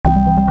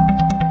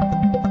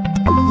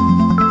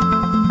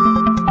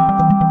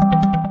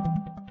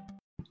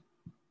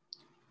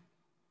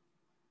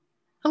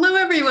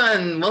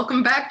everyone.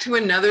 Welcome back to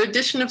another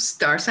edition of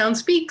Star Sound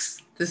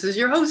Speaks. This is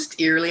your host,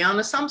 Irliana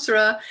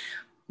Samsara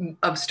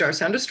of Star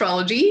Sound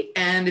Astrology,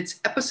 and it's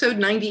episode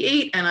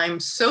 98. And I'm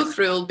so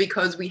thrilled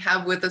because we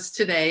have with us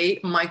today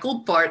Michael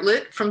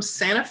Bartlett from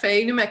Santa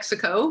Fe, New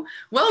Mexico.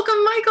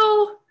 Welcome,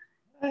 Michael.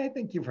 Hi,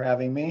 thank you for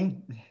having me.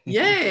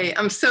 Yay!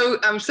 I'm so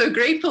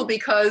grateful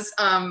because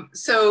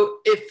so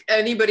if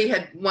anybody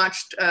had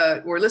watched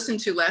or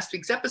listened to last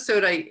week's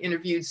episode, I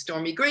interviewed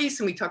Stormy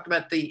Grace and we talked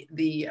about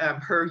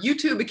her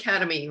YouTube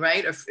Academy,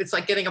 right? It's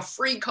like getting a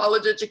free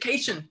college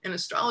education in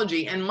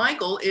astrology, and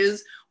Michael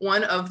is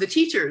one of the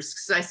teachers.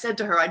 Because I said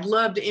to her, I'd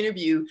love to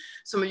interview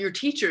some of your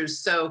teachers.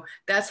 So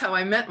that's how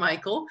I met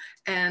Michael,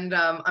 and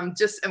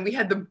and we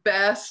had the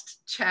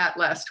best chat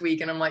last week,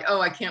 and I'm like,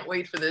 oh, I can't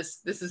wait for this.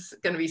 This is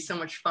going to be so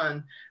much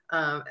fun.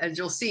 As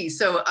you'll see.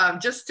 So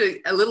just a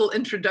little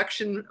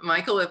introduction,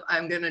 Michael, if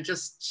I'm going to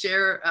just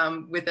share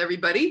with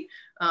everybody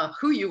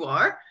who you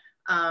are.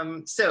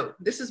 So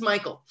this is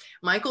Michael.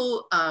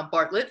 Michael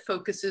Bartlett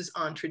focuses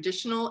on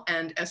traditional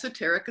and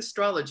esoteric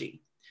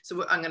astrology.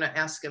 So I'm going to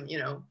ask him,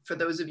 for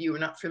those of you who are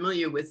not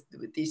familiar with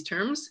these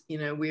terms,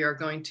 we are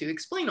going to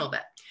explain all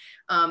that.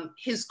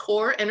 His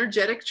core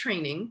energetic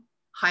training,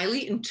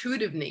 highly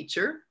intuitive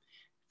nature,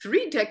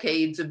 3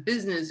 decades of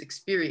business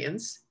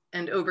experience,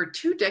 and over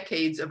 2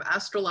 decades of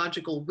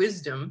astrological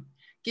wisdom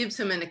gives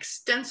him an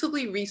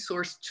extensively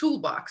resourced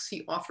toolbox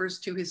he offers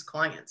to his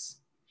clients.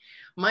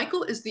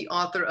 Michael is the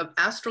author of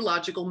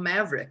Astrological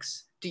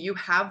Mavericks: Do You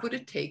Have What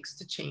It Takes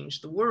to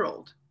Change the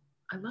World?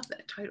 I love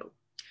that title.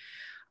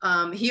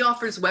 He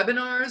offers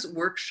webinars,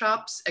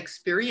 workshops,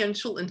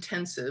 experiential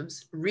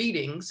intensives,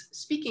 readings,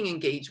 speaking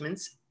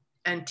engagements,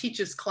 and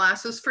teaches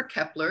classes for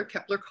Kepler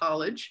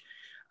College,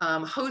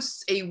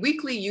 hosts a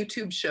weekly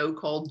YouTube show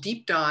called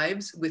Deep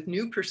Dives with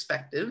New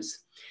Perspectives,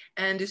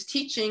 and is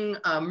teaching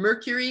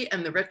Mercury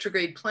and the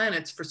retrograde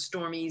planets for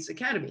Stormy's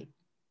Academy.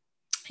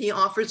 He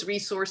offers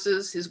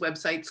resources. His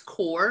website's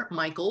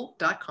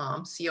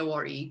coremichael.com,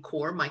 C-O-R-E,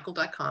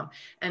 coremichael.com,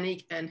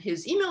 and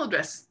his email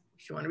address,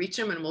 if you want to reach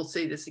him, and we'll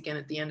say this again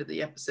at the end of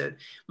the episode,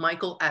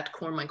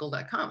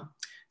 michael@coremichael.com.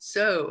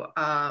 So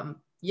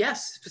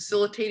yes,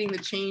 facilitating the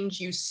change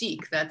you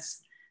seek.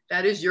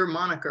 That is your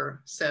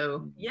moniker.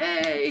 So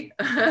yay.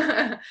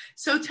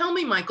 So tell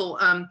me, Michael,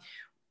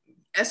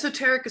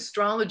 esoteric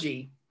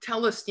astrology,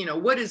 tell us,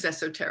 what is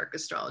esoteric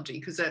astrology?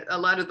 Because a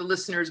lot of the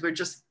listeners were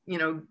just,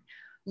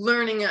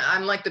 learning.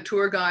 I'm like the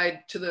tour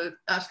guide to the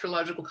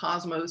astrological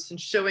cosmos and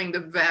showing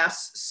the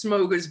vast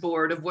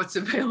smorgasbord of what's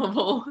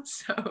available.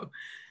 So.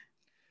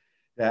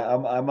 Yeah,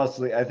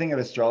 I think of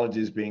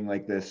astrology as being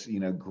like this,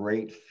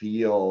 great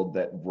field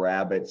that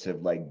rabbits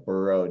have like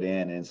burrowed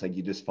in, and it's like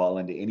you just fall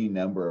into any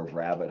number of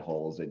rabbit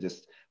holes that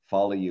just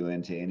follow you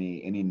into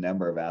any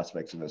number of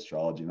aspects of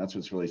astrology. And that's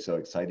what's really so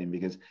exciting,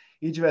 because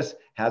each of us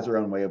has our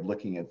own way of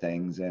looking at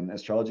things, and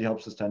astrology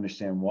helps us to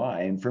understand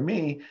why. And for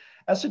me,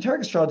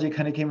 esoteric astrology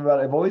kind of came about.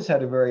 I've always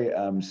had a very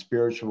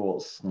spiritual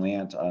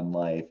slant on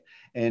life.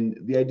 And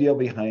the idea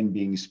behind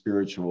being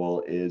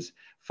spiritual is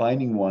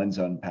finding one's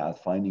own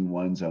path, finding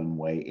one's own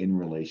way in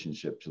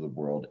relationship to the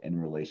world, in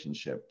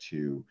relationship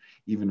to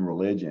even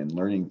religion,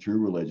 learning through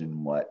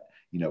religion what,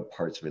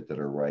 parts of it that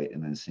are right,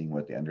 and then seeing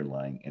what the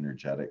underlying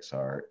energetics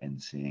are, and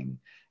seeing,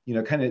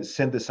 kind of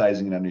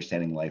synthesizing and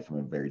understanding life from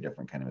a very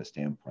different kind of a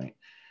standpoint.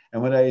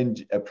 And what I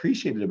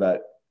appreciated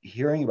about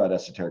hearing about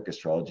esoteric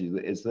astrology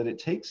is that it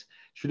takes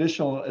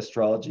traditional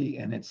astrology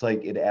and it's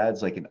like it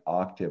adds like an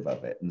octave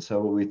of it. And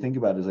so what we think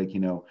about is like,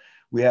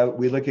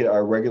 we look at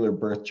our regular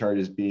birth chart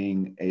as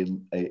being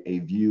a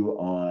view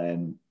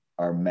on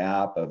our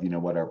map of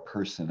what our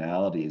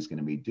personality is going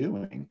to be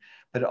doing,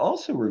 but it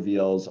also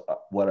reveals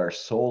what our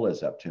soul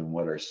is up to and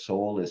what our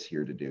soul is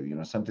here to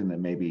do. Something that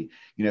maybe,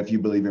 if you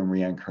believe in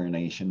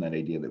reincarnation, that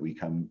idea that we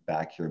come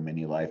back here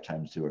many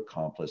lifetimes to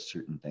accomplish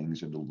certain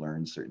things or to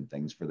learn certain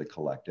things for the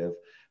collective,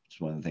 which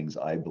is one of the things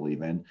I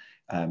believe in.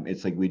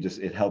 It's like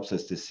it helps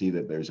us to see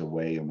that there's a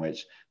way in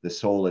which the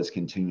soul is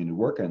continuing to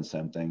work on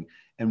something,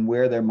 and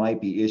where there might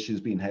be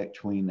issues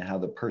between how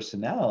the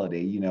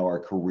personality, our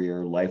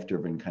career,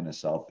 life-driven kind of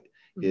self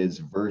is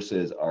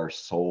versus our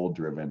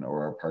soul-driven,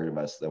 or our part of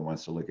us that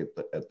wants to look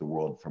at the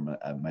world from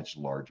a much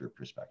larger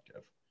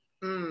perspective.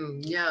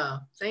 Yeah,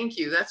 thank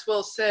you. That's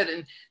well said.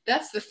 And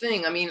that's the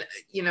thing. I mean,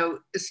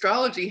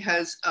 astrology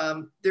has,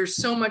 there's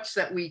so much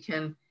that we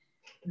can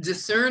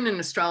discern in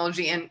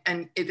astrology,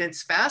 and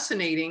it's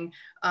fascinating.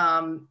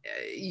 I'm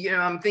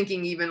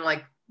thinking even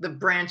like the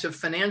branch of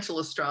financial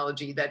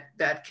astrology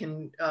that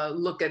can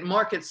look at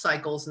market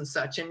cycles and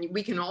such, and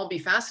we can all be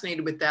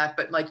fascinated with that.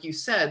 But like you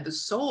said, the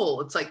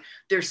soul, it's like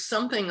there's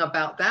something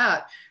about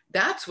that.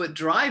 That's what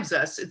drives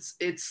us.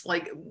 It's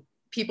like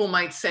people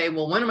might say,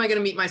 well, when am I going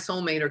to meet my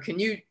soulmate? Or can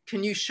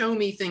you show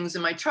me things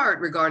in my chart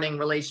regarding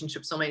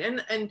relationship,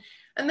 soulmate?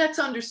 And that's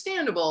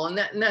understandable, and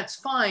that's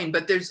fine.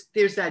 But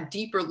there's that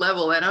deeper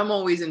level, and I'm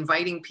always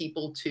inviting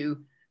people to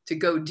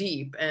go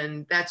deep,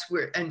 and that's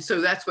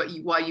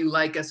why you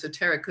like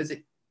esoteric, because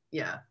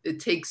it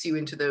takes you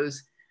into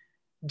those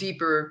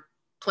deeper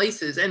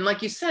places, and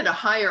like you said, a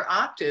higher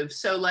octave.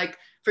 So like,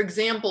 for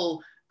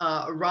example,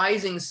 a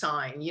rising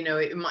sign. You know,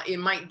 it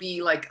might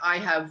be like I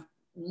have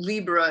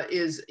Libra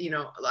is, you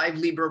know, I have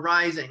Libra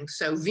rising.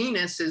 So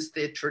Venus is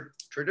the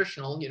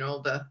traditional, you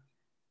know, the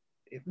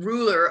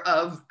ruler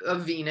of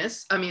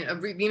Venus. I mean,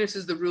 Venus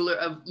is the ruler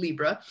of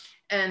Libra.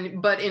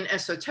 But in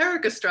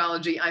esoteric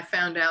astrology, I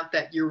found out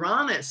that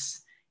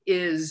Uranus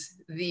is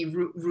the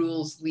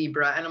rules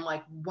Libra. And I'm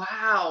like,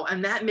 wow.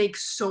 And that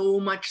makes so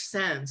much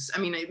sense. I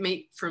mean, it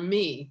made for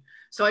me.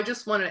 So I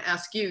just want to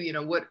ask you, you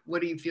know,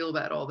 what do you feel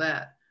about all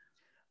that?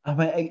 I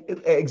mean,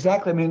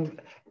 exactly. I mean,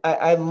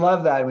 I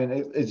love that. I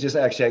mean, it's just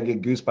actually, I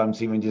get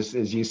goosebumps even just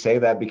as you say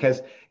that,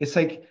 because it's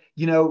like,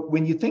 you know,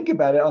 when you think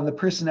about it on the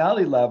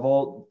personality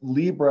level,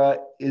 Libra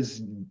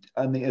is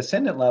on the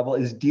ascendant level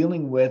is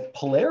dealing with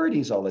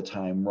polarities all the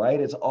time, right?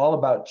 It's all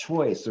about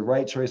choice, the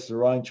right choice, the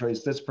wrong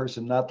choice, this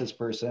person, not this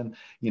person.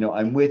 You know,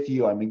 I'm with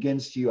you, I'm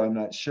against you, I'm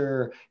not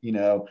sure. You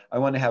know, I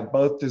want to have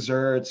both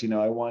desserts. You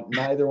know, I want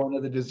neither one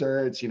of the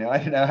desserts. You know, I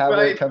don't know how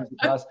Right. it comes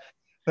across.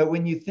 But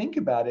when you think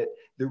about it,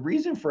 the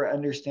reason for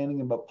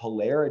understanding about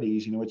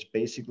polarities, you know, which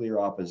basically are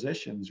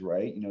oppositions,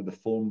 right? You know, the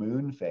full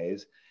moon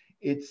phase,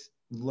 it's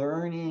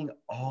learning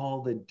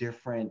all the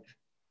different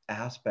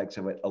aspects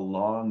of it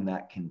along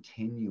that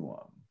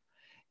continuum.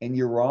 And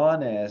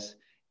Uranus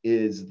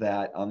is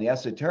that on the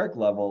esoteric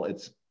level,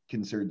 it's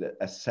considered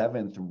a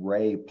seventh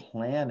ray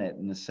planet.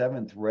 And the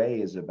seventh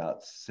ray is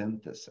about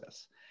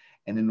synthesis.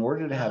 And in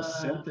order to have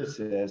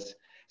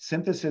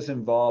synthesis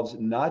involves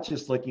not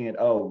just looking at,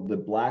 oh, the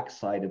black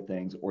side of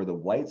things or the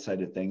white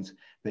side of things,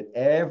 but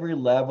every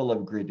level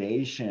of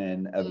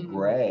gradation of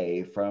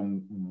gray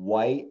from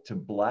white to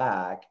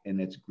black in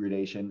its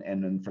gradation,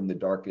 and then from the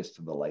darkest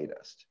to the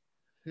lightest.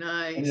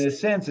 Nice. And in a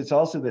sense, it's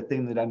also the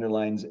thing that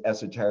underlines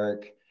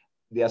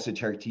the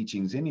esoteric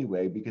teachings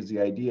anyway, because the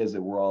idea is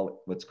that we're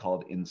all what's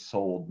called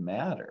ensouled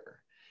matter.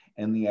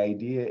 And the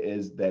idea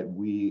is that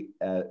we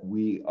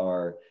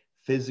are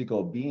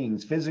physical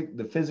beings.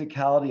 The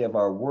physicality of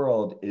our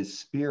world is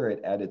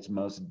spirit at its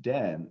most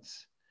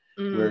dense,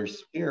 where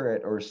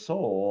spirit or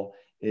soul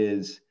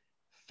is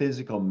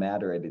physical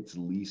matter at its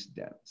least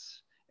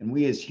dense. And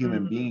we as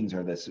human beings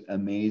are this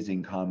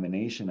amazing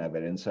combination of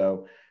it. And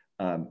so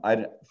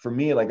for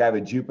me, like I have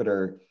a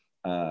Jupiter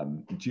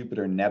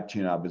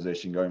Neptune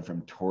opposition going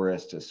from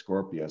Taurus to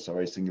Scorpio. So I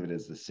always think of it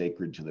as the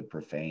sacred to the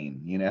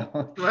profane, you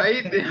know?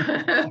 Right.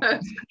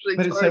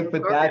 But it's like,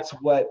 but that's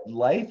what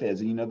life is.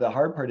 And, you know, the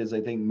hard part is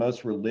I think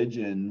most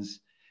religions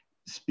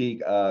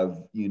speak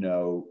of, you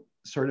know,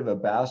 sort of a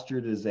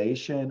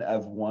bastardization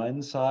of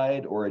one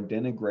side or a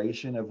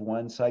denigration of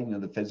one side. You know,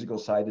 the physical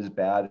side is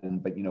bad,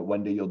 but you know,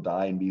 one day you'll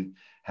die and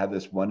have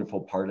this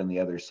wonderful part on the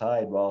other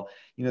side. Well,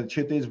 you know, the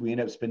truth is we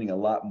end up spending a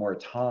lot more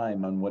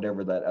time on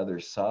whatever that other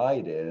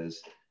side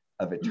is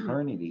of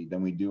eternity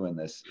than we do in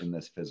this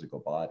physical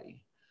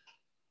body.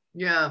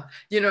 Yeah,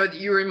 you know,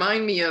 you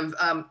remind me of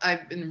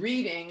I've been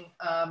reading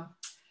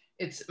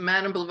it's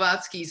Madame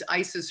Blavatsky's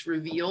Isis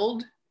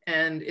Revealed,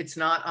 and it's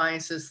not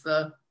Isis,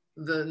 the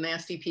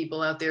nasty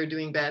people out there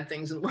doing bad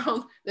things in the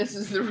world. This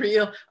is the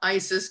real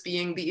Isis,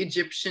 being the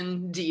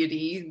Egyptian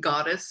deity,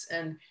 goddess.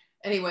 And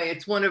anyway,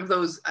 it's one of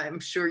those,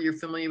 I'm sure you're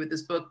familiar with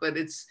this book, but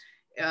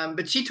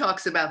but she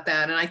talks about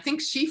that. And I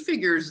think she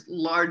figures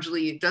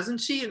largely, doesn't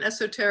she, in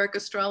esoteric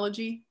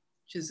astrology,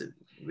 which is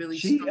really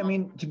strong. I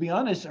mean, to be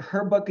honest,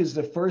 her book is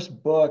the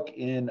first book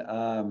in,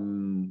 I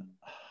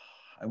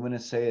want to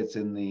say it's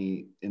in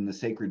the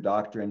Sacred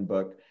Doctrine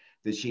book,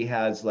 that she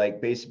has like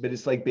but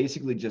it's like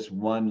basically just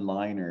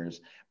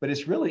one-liners. But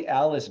it's really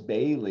Alice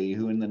Bailey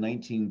who in the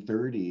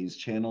 1930s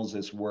channels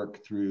this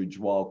work through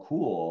Djwhal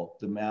Khul,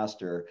 the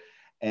master.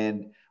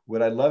 And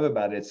what I love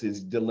about it is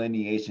his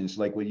delineations,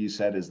 like what you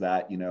said, is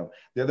that, you know,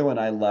 the other one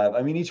I love,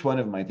 I mean, each one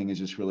of them I think is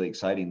just really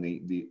exciting,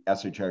 the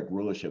esoteric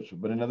rulerships,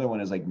 but another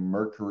one is like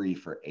Mercury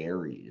for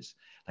Aries.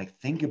 Like,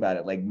 think about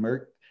it, like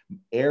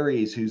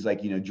Aries, who's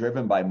like, you know,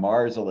 driven by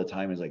Mars all the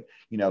time, is like,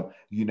 you know,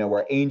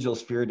 where angels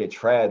fear to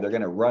tread, they're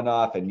going to run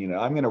off, and, you know,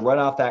 I'm going to run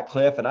off that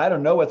cliff and I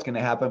don't know what's going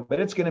to happen,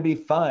 but it's going to be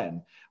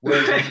fun.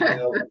 Whereas, like, you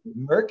know,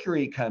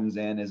 Mercury comes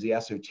in as the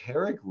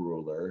esoteric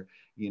ruler,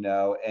 you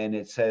know, and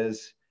it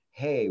says,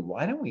 hey,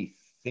 why don't we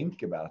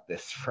think about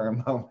this for a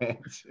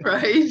moment?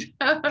 Right.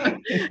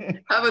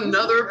 Have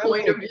another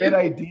point of view. Good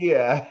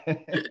idea.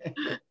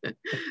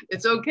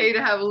 It's okay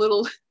to have a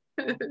little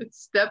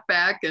step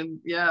back, and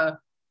yeah,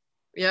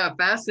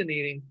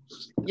 fascinating.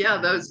 Yeah,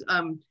 those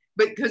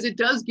but because it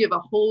does give a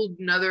whole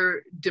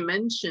nother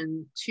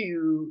dimension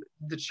to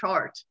the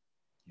chart.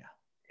 Yeah.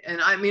 And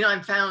I mean,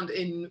 I've found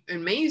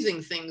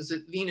amazing things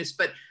at Venus,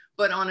 but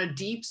on a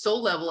deep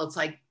soul level, it's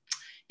like,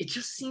 it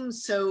just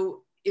seems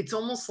so, it's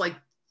almost like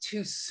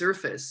too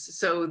surface.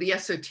 So the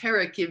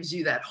esoteric gives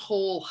you that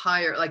whole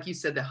higher, like you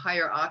said, the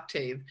higher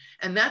octave.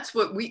 And that's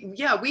what we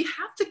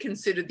have to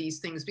consider these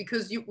things,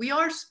 because we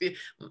are,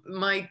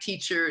 my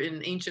teacher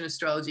in ancient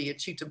astrology,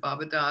 Achyuta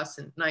Bhavadas,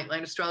 and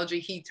Nightline Astrology,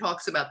 he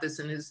talks about this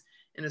in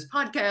in his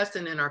podcast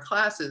and in our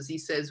classes. He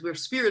says, we're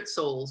spirit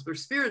souls, we're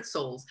spirit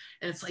souls.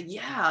 And it's like,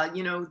 yeah,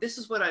 you know, this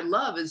is what I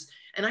love is,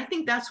 and I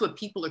think that's what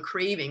people are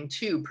craving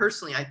too,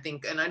 personally, I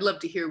think, and I'd love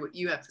to hear what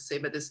you have to say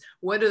about this.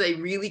 What are they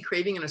really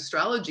craving in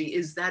astrology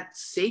is that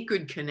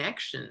sacred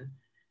connection.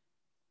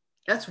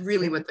 That's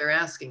really what they're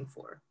asking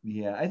for.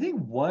 Yeah, I think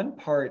one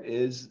part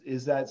is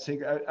that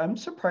sacred. I'm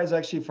surprised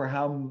actually for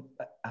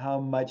how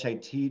much I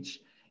teach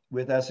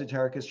with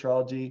esoteric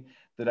astrology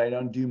that I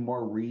don't do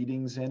more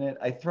readings in it.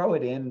 I throw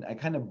it in, I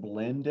kind of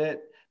blend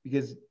it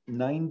because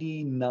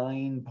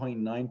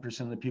 99.9%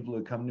 of the people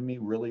who come to me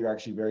really are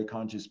actually very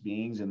conscious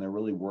beings, and they're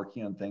really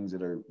working on things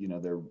that are, you know,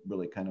 they're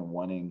really kind of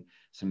wanting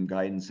some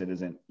guidance that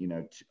isn't, you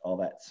know, all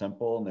that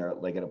simple, and they're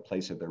like at a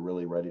place that they're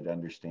really ready to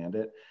understand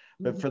it.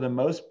 But for the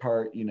most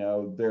part, you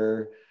know,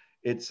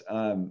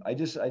 I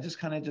just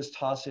kind of just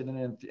toss it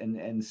in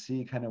and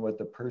see kind of what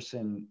the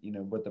person, you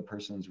know, what the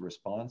person's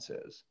response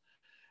is.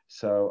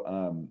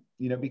 So,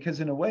 you know, because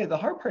in a way, the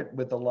hard part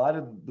with a lot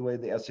of the way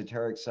the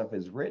esoteric stuff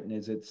is written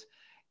is it's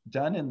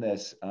done in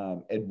this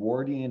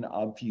Edwardian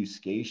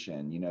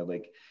obfuscation, you know,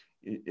 like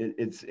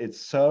it's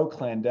so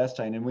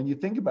clandestine. And when you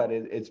think about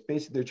it, it's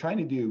basically, they're trying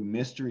to do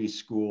mystery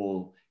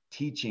school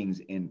teachings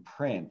in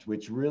print,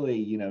 which really,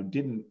 you know,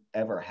 didn't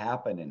ever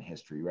happen in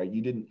history, right? You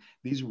didn't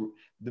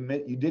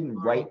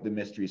write the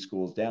mystery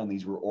schools down.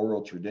 These were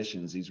oral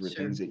traditions. These were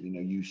things that, you know,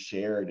 you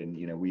shared and,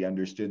 you know, we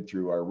understood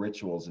through our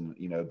rituals and,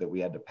 you know, that we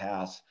had to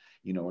pass,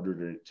 you know, in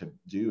order to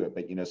do it.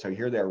 But, you know, so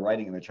here they're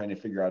writing and they're trying to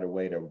figure out a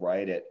way to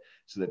write it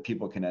so that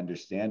people can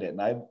understand it.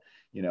 And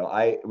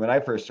when I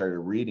first started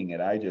reading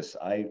it, I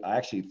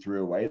actually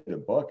threw away the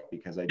book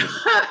because it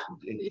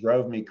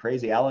drove me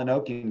crazy. Alan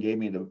Okin gave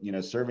me the, you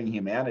know, Serving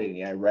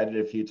Humanity. I read it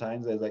a few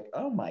times. I was like,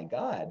 oh my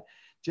God,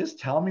 just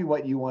tell me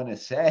what you want to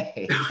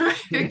say.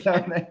 You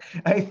know,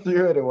 I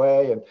threw it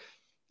away. And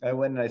I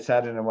went and I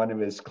sat in one of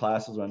his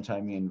classes one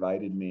time. He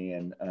invited me,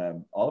 and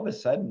all of a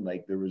sudden,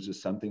 like, there was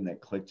just something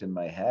that clicked in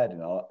my head,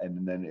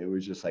 and then it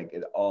was just like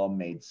it all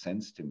made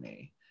sense to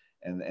me.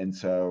 And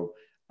so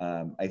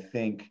I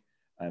think.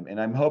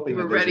 And I'm hoping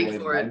that there's a way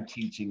that I'm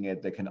teaching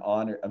it that can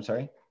honor. I'm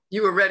sorry?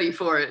 You were ready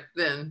for it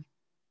then.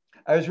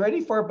 I was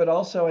ready for it, but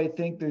also I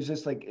think there's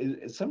just like,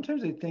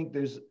 sometimes I think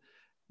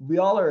we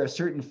all are a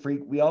certain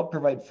we all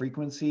provide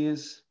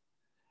frequencies.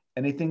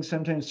 And I think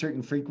sometimes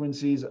certain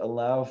frequencies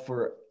allow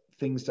for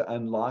things to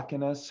unlock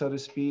in us, so to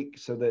speak,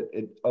 so that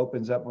it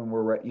opens up when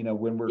we're, you know,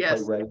 when we're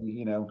quite ready,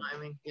 you know.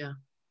 Timing, yeah.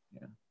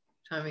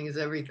 Timing is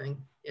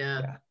everything.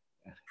 Yeah.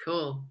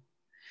 Cool.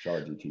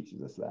 Astrology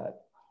teaches us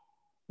that.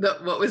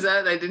 What was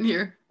that? I didn't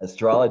hear.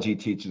 Astrology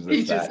teaches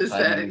us that.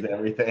 Timing is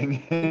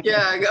everything.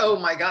 Yeah. Oh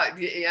my God.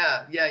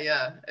 Yeah.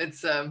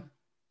 It's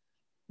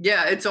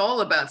it's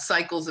all about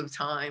cycles of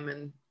time,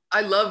 and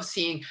I love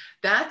seeing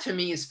that. To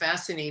me, is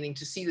fascinating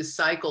to see the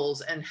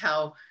cycles and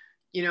how,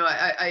 you know,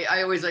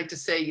 I always like to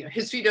say, you know,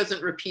 history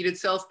doesn't repeat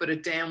itself, but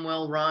it damn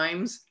well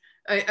rhymes.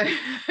 I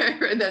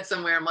read that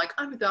somewhere. I'm like,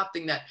 I'm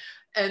adopting that.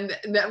 And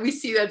that we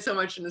see that so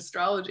much in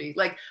astrology.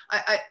 Like,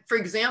 for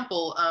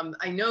example,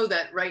 I know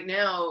that right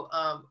now,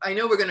 I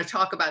know we're going to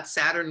talk about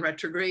Saturn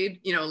retrograde.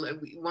 You know,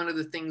 one of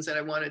the things that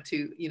I wanted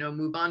to, you know,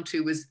 move on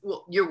to was,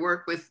 well, your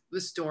work with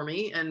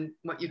Stormy and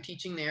what you're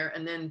teaching there.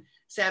 And then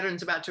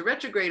Saturn's about to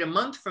retrograde a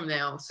month from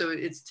now. So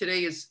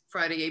today is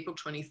Friday, April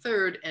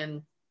 23rd.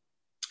 And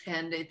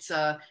it's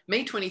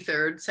May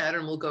 23rd,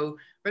 Saturn will go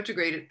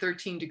retrograde at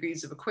 13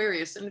 degrees of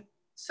Aquarius. And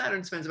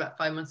Saturn spends about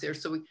 5 months there.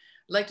 So we'd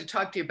like to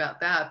talk to you about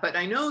that. But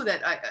I know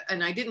that,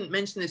 I didn't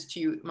mention this to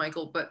you,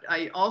 Michael, but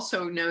I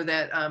also know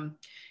that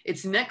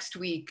it's next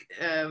week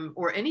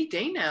or any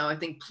day now, I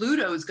think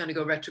Pluto is going to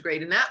go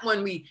retrograde. And that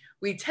one we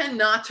tend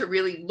not to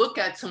really look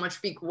at so much.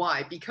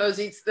 Why? Because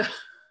it's the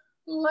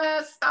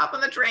last stop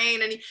on the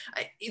train, and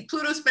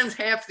Pluto spends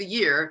half the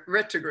year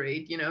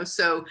retrograde, you know,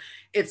 so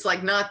it's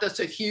like not just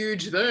a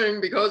huge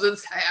thing because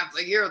it's half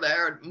the year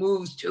there, it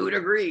moves 2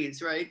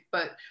 degrees, right?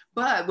 But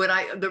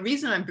the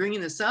reason I'm bringing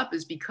this up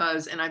is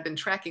because, and I've been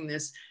tracking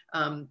this,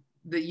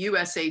 the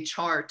USA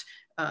chart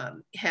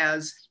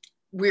has,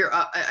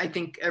 I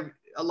think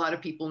a lot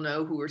of people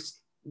know who are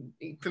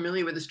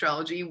familiar with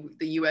astrology,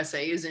 the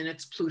USA is in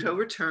its Pluto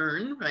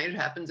return, right? It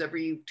happens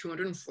every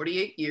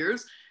 248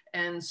 years.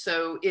 And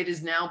so it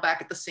is now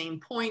back at the same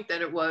point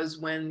that it was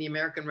when the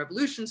American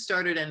Revolution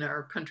started and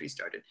our country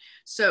started.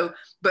 So,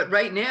 but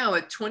right now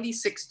at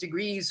 26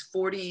 degrees,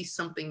 40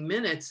 something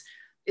minutes,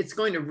 it's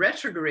going to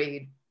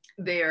retrograde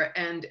there.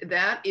 And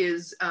that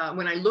is,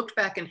 when I looked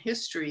back in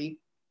history,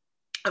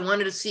 I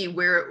wanted to see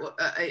where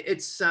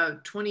it's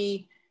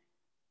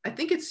I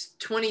think it's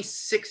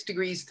 26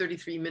 degrees,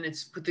 33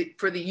 minutes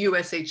for the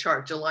USA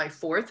chart, July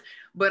 4th.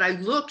 But I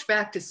looked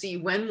back to see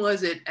when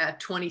was it at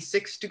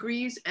 26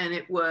 degrees, and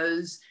it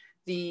was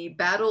the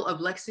Battle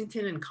of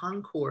Lexington and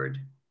Concord,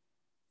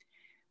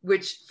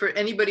 which for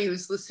anybody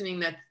who's listening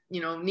that, you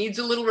know, needs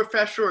a little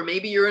refresher, or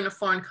maybe you're in a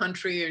foreign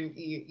country and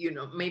you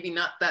know, maybe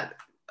not that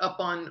up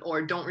on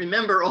or don't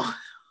remember all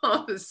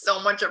so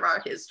much of our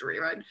history,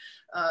 right?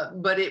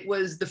 But it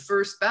was the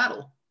first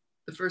battle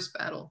The first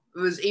battle. It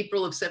was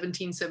April of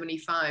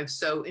 1775.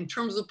 So in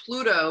terms of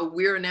Pluto,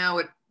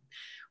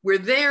 we're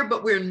there,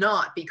 but we're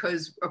not,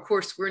 because of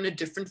course we're in a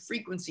different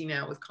frequency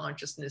now with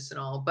consciousness and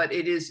all, but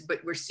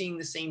we're seeing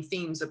the same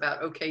themes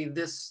about, okay,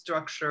 this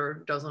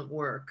structure doesn't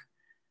work.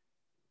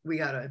 We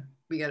gotta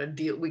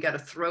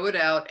throw it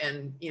out,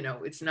 and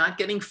it's not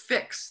getting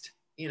fixed.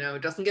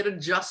 It doesn't get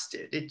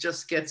adjusted. It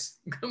just gets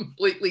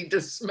completely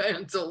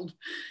dismantled.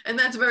 And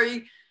that's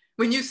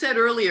when you said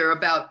earlier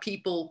about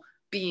people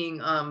being,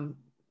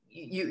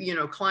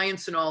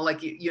 clients and all, like,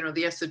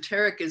 the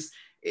esoteric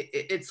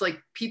it's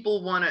like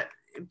people want to,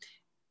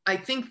 I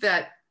think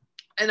that,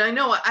 and I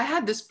know I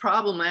had this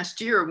problem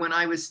last year when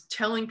I was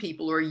telling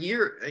people, or a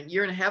year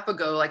and a half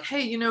ago, like,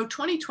 hey,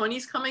 2020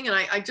 is coming, and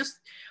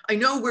I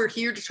know we're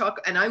here to talk,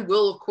 and I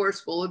will, of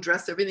course, we'll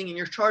address everything in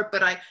your chart,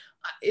 but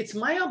it's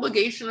my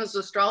obligation as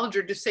an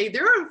astrologer to say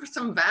there are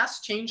some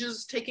vast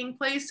changes taking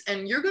place,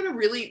 and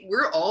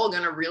we're all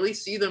going to really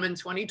see them in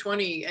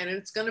 2020, and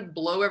it's going to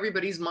blow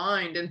everybody's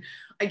mind. And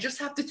I just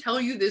have to tell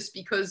you this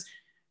because,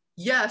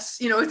 yes,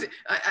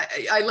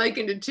 I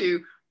likened it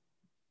to,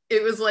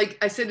 it was like,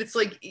 I said, it's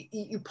like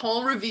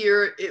Paul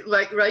Revere,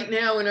 like right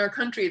now in our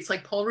country, it's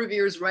like Paul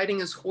Revere is riding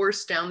his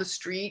horse down the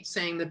street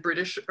saying the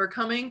British are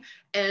coming,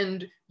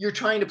 and you're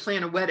trying to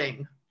plan a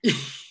wedding.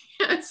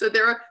 So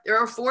there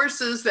are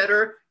forces that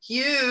are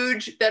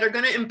huge that are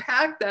going to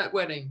impact that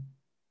wedding.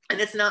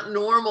 And it's not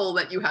normal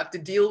that you have to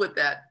deal with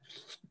that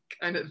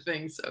kind of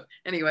thing. So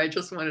anyway, I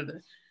just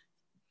wanted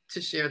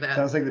to share that.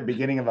 Sounds like the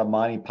beginning of a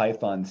Monty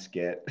Python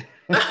skit.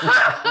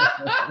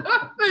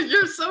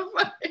 You're so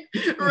funny.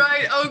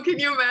 Right. Oh, can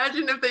you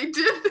imagine if they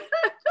did that?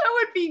 That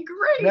would be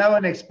great. No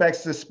one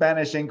expects the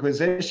Spanish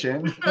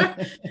Inquisition.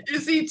 You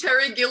see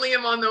Terry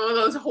Gilliam on one of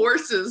those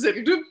horses,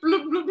 and blah,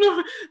 blah, blah,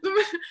 blah.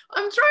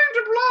 I'm trying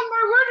to plan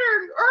my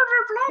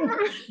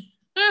wedding.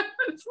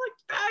 It's like,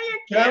 you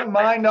can't. Don't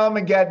mind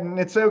Armageddon.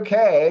 It's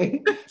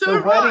okay. It's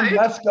the wedding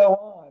must go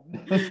on.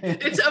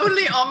 It's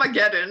only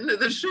Armageddon.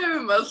 The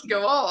show must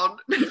go on.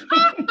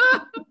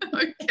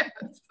 I guess.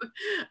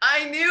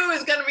 I knew it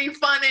was going to be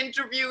fun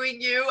interviewing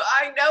you.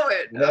 I know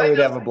it. Yeah, we'd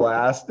have a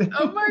blast.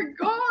 Oh my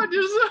God,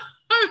 you're so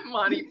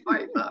Monty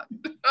Python.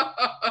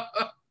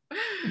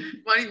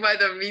 Monty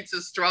Python meets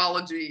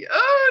astrology.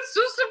 Oh, it's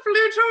just a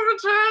Pluto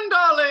return,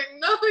 darling.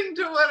 Nothing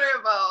to worry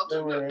about.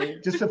 Don't worry.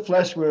 Just a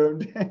flesh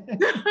wound.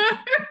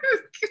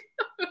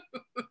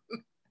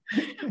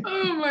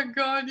 Oh my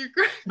God, you're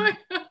great.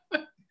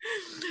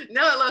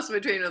 Now I lost my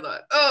train of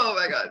thought. Oh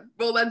my God.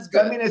 Well, that's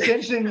good. I mean, it's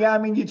interesting. Yeah, I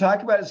mean, you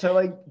talk about it. So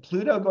like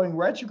Pluto going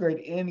retrograde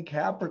in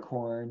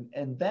Capricorn,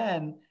 and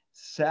then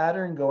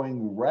Saturn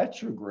going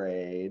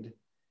retrograde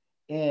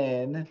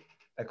in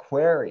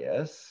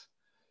Aquarius.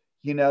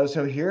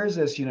 So here's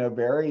this,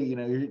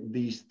 very,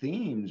 these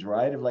themes,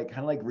 right? Of like kind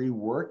of like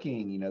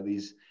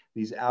reworking,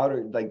 these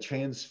outer, like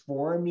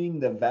transforming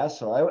the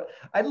vessel.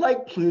 I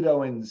like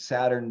Pluto and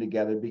Saturn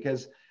together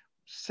because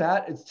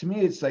to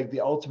me, it's like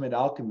the ultimate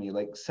alchemy.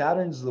 Like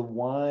Saturn's the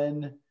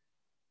one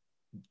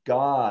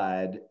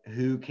god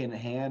who can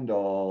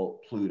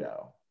handle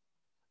Pluto.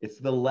 It's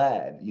the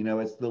lead,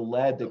 it's the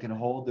lead that can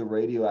hold the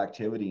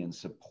radioactivity and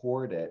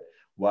support it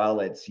while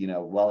it's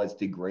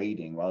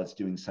degrading, while it's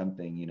doing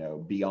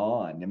something,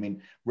 beyond. I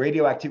mean,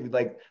 radioactivity,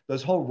 like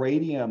those whole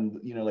radium,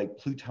 like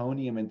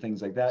plutonium and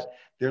things like that,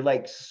 they're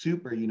like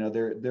super,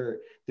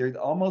 they're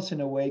almost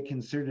in a way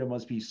considered to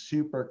almost be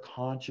super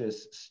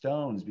conscious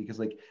stones, because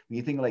like when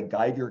you think of like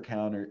Geiger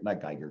counter, not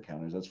Geiger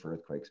counters, that's for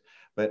earthquakes,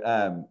 but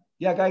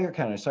Geiger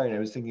counters, sorry, I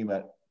was thinking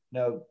about,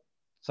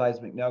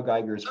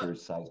 Geiger's for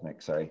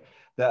seismic, sorry.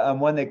 The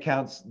one that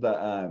counts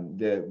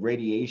the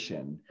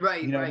radiation,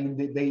 right? Right. I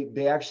mean,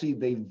 they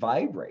actually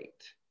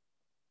vibrate.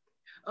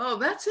 Oh,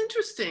 that's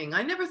interesting.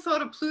 I never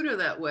thought of Pluto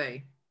that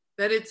way.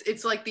 That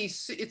it's like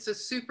it's a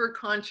super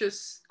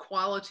conscious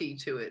quality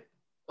to it.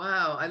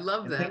 Wow, I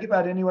love that. Think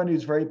about anyone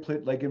who's very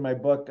like in my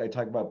book, I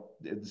talk about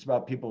it's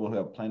about people who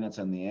have planets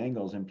on the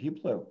angles, and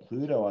people who have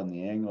Pluto on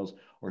the angles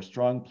or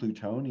strong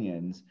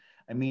Plutonians.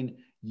 I mean,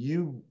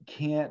 you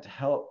can't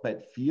help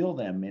but feel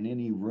them in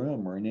any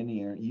room or in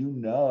any area.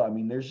 I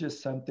mean, there's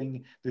just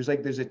something, there's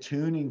a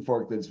tuning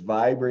fork that's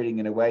vibrating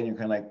in a way, and you're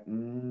kind of like,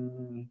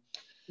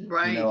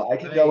 right. I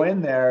could go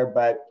in there,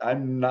 but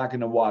I'm not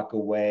going to walk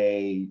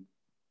away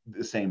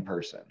the same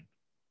person.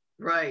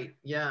 Right.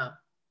 Yeah.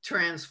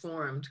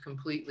 Transformed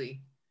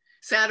completely.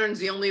 Saturn's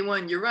the only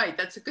one. You're right.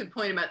 That's a good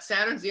point about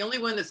Saturn's the only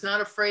one that's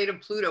not afraid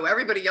of Pluto.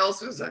 Everybody else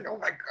was like, oh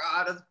my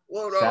God, it's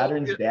Pluto.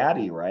 Saturn's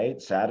daddy,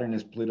 right? Saturn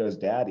is Pluto's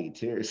daddy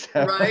too.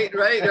 So. Right.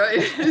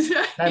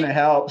 Kind of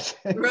helps.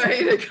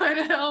 Right. It kind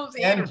of helps.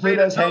 And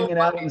Pluto's hanging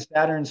out in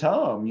Saturn's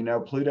home.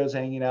 Pluto's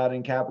hanging out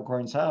in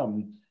Capricorn's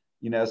home.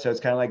 So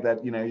it's kind of like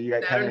that. You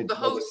got kind of the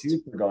host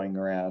going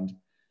around.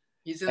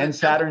 And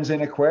Saturn's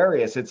in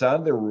Aquarius, it's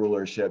under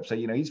rulership. So,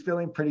 he's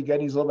feeling pretty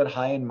good. He's a little bit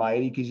high and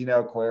mighty because,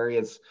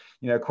 Aquarius,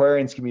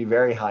 Aquarians can be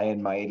very high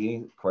and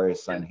mighty.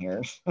 Aquarius sun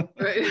here.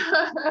 Right.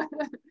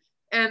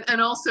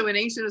 And also in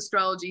ancient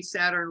astrology,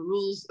 Saturn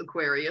rules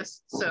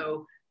Aquarius.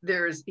 So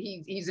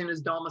he's in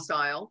his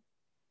domicile.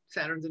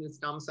 Saturn's in its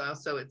domicile,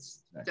 so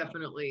it's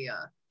definitely,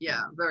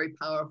 yeah, very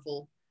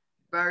powerful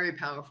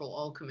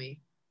alchemy.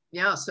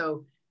 Yeah,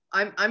 so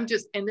I'm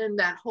just, and then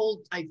that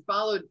whole, I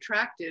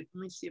tracked it.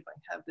 Let me see if I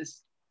have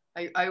this.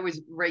 I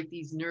always write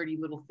these nerdy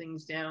little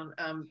things down.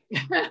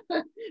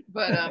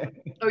 But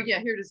oh yeah,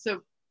 here it is.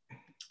 So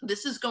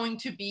this is going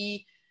to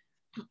be,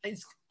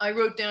 I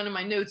wrote down in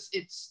my notes,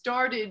 it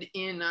started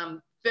in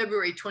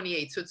February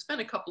 28th. So it's been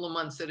a couple of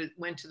months that it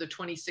went to the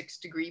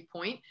 26-degree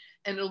point,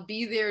 and it'll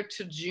be there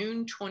to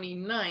June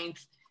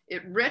 29th.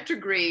 It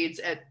retrogrades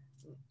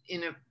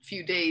in a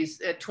few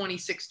days at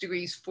 26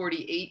 degrees,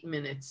 48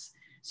 minutes.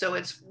 So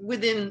it's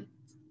within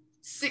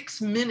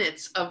 6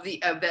 minutes of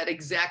that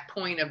exact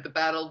point of the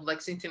Battle of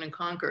Lexington and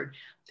Concord.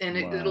 And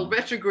it'll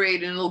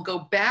retrograde, and it'll go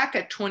back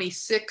at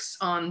 26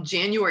 on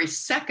January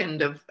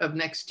 2nd of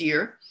next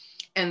year.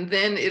 And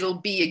then it'll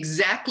be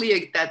exactly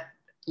at that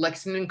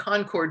Lexington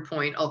Concord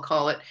point, I'll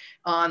call it,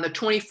 on the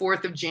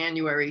 24th of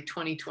January,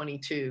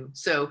 2022.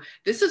 So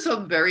this is a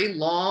very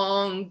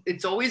long,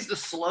 it's always the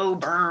slow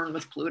burn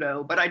with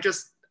Pluto, but I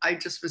just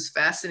was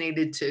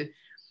fascinated to,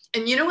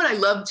 and you know what I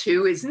love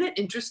too, isn't it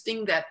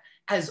interesting that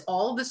as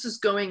all this is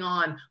going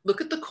on,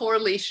 look at the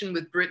correlation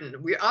with Britain.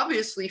 We're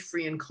obviously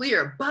free and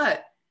clear,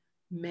 but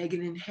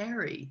Meghan and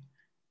Harry,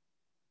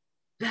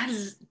 that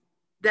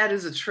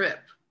is a trip.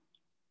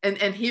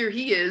 And here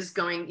he is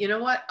going, you know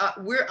what,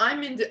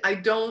 I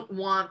don't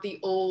want the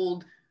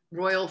old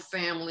royal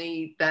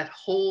family, that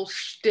whole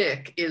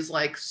shtick is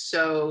like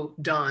so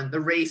done. The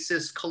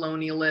racist,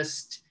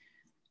 colonialist,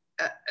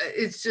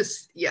 it's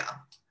just, yeah.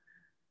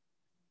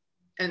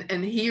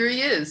 And here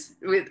he is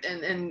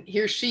and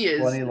here she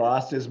is. Well, he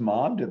lost his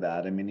mom to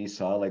that. I mean, he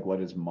saw like what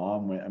his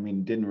mom went, I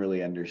mean, didn't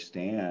really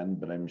understand,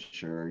 but I'm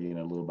sure, you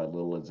know, little by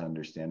little it's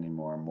understanding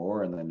more and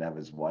more, and then to have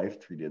his wife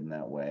treated in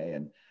that way.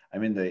 And I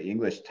mean, the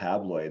English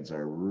tabloids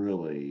are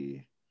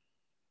really,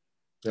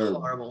 they're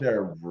horrible.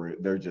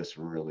 They're just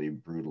really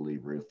brutally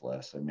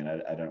ruthless. I mean,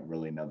 I don't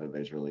really know that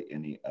there's really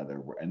any other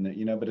word. And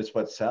you know, but it's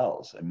what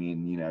sells. I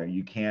mean, you know,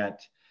 you can't,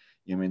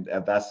 I mean,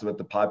 if that's what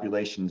the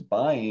population's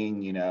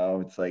buying, you know,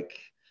 it's like,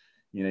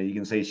 you know, you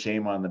can say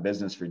shame on the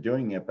business for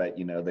doing it, but,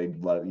 you know, they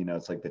love, you know,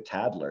 it's like the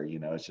Tattler, you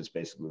know, it's just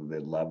basically, they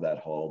love that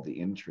whole, the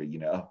intrigue, you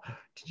know,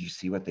 did you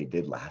see what they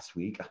did last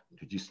week?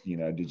 Did you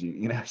know,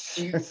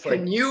 it's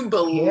can you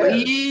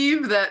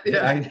believe that?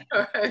 Yeah.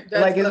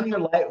 Like, isn't your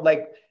life,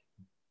 like,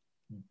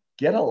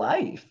 get a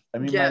life. I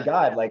mean, my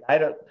God, like, I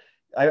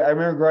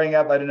remember growing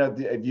up, I don't know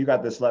if you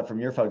got this left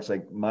from your folks,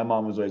 like my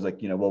mom was always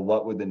like, you know, well,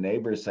 what would the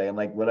neighbors say? And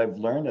like, what I've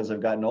learned as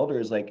I've gotten older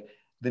is like,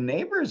 the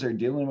neighbors are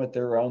dealing with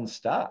their own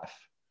stuff.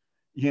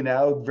 You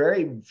know,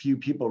 very few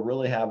people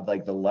really have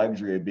like the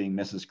luxury of being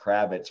Mrs.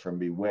 Kravitz from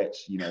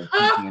Bewitched, you know,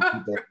 peeking in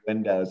people's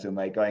windows and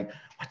like going,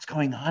 what's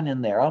going on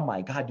in there? Oh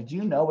my God, did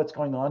you know what's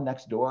going on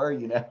next door?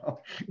 You know?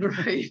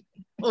 Right.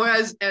 Or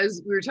as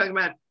we were talking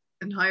about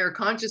in higher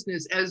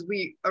consciousness, as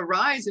we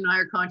arise in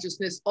higher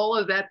consciousness, all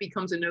of that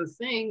becomes a no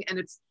thing.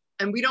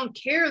 And we don't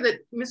care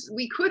that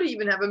we could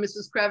even have a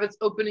Mrs. Kravitz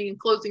opening and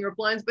closing her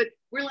blinds, but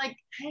we're like,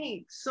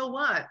 hey, so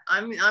what?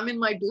 I'm in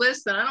my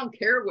bliss, and I don't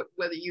care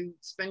whether you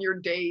spend your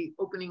day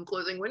opening and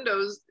closing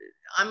windows.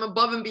 I'm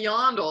above and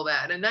beyond all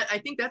that. And I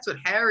think that's what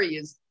Harry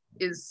is,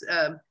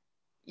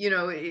 you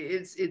know,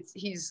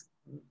 he's,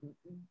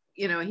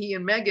 you know, he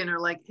and Meghan are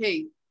like,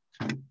 hey,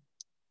 come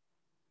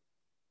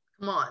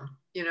on,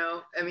 you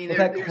know, I mean,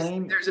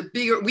 there's a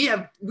bigger, we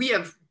have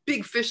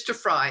big fish to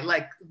fry,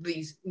 like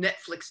these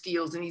Netflix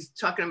deals, and he's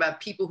talking about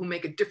people who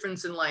make a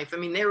difference in life. I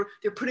mean,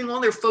 they're putting all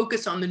their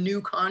focus on the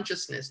new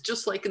consciousness,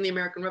 just like in the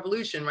American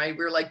Revolution, right?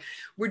 We're like,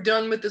 we're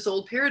done with this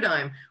old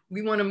paradigm.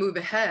 We want to move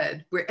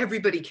ahead where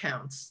everybody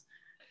counts.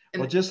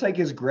 Well, just like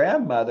his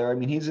grandmother, I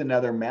mean, he's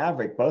another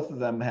maverick. Both of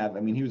them have,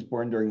 I mean, he was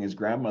born during his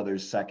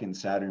grandmother's second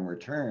Saturn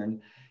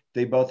return.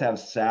 They both have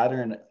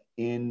Saturn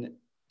in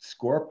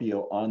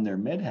Scorpio on their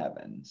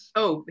midheavens.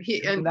 Oh,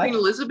 and Queen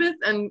Elizabeth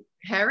and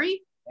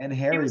Harry? And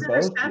Harry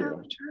both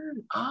do.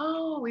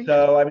 Oh,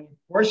 so I mean,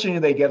 fortunately,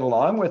 they get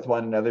along with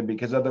one another,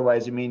 because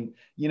otherwise, I mean,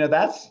 you know,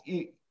 that's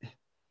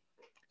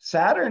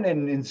Saturn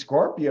in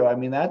Scorpio. I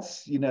mean,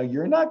 that's, you know,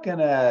 you're not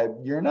gonna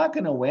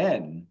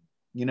win.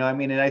 You know, I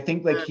mean, and I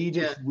think like he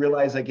just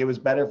realized like it was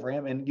better for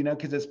him, and you know,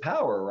 because it's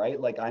power, right?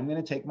 Like, I'm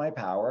gonna take my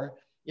power.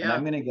 Yeah. And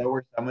I'm going to go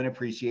where someone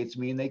appreciates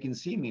me and they can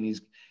see me. And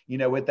he's, you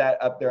know, with that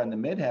up there on the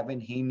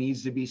midheaven, he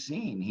needs to be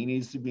seen. He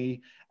needs to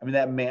be, I mean,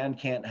 that man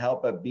can't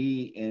help but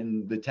be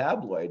in the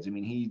tabloids. I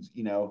mean, he's,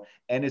 you know,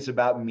 and it's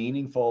about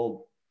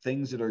meaningful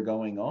things that are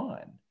going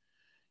on.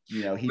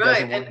 You know, he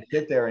doesn't want to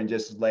sit there and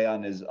just lay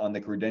on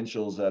the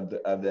credentials of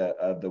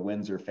the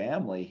Windsor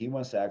family. He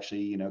wants to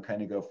actually, you know,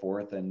 kind of go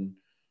forth and.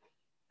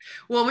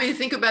 Well, when you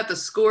think about the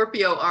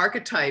Scorpio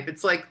archetype,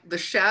 it's like the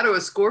shadow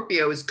of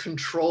Scorpio is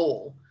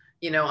control.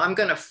 You know, I'm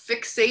going to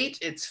fixate,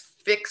 it's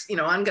fixed, you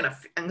know, I'm going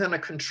to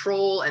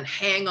control and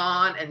hang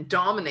on and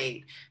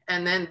dominate.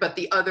 And then, but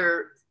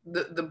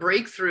the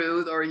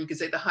breakthrough, or you could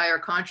say the higher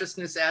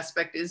consciousness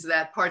aspect, is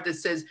that part that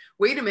says,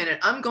 wait a minute,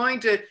 I'm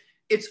going to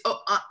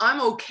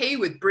I'm okay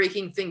with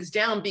breaking things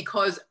down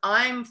because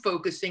I'm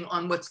focusing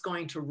on what's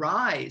going to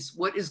rise,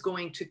 what is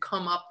going to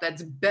come up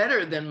that's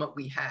better than what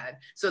we had.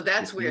 So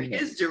that's where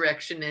his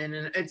direction in,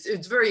 and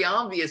it's very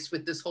obvious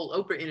with this whole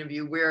Oprah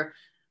interview where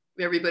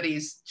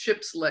everybody's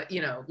chips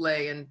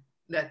lay, and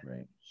that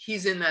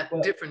he's in that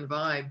different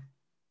vibe.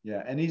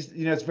 Yeah, and he's,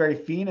 it's very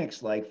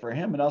Phoenix-like for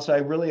him. And also I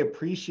really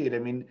appreciate, I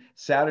mean,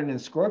 Saturn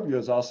and Scorpio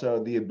is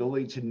also the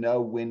ability to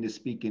know when to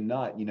speak and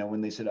not, when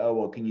they said, oh,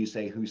 well, can you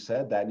say who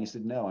said that? And he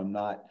said, no, I'm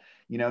not,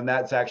 and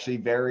that's actually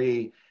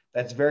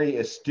that's very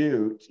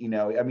astute.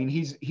 I mean,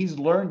 he's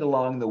learned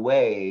along the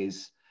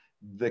ways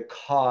the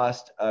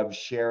cost of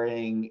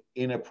sharing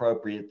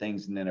inappropriate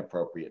things in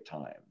inappropriate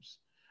times.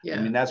 Yeah.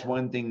 I mean, that's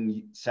one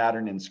thing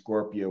Saturn and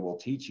Scorpio will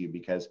teach you,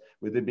 because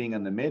with it being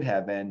on the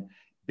midheaven,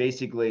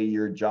 basically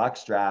your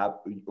jockstrap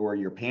or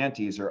your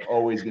panties are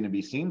always going to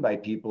be seen by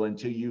people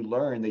until you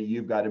learn that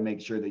you've got to make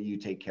sure that you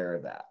take care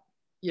of that.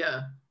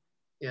 Yeah.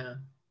 Yeah.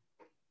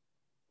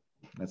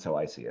 That's how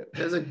I see it.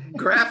 There's a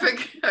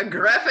graphic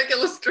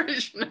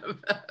illustration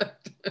of that.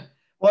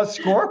 Well,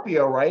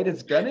 Scorpio, right?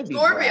 It's going to be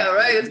Scorpio,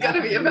 right? It's going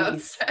to be about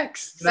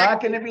sex. It's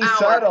not going to be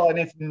subtle, and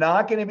it's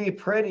not going to be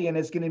pretty, and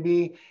it's going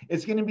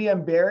to be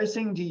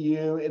embarrassing to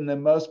you in the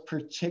most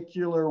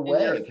particular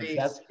way.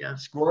 Because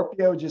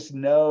Scorpio just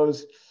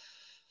knows,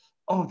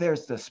 oh,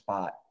 there's the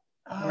spot.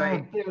 Oh,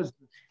 right. There's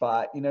the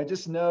spot.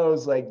 Just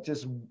knows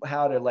just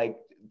how to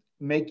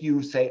make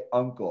you say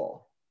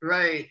uncle.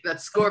 Right. That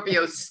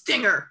Scorpio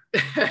stinger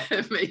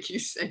make you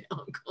say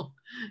uncle.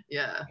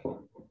 Yeah.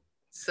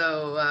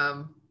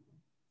 So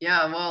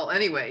yeah, well,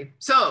 anyway,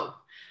 so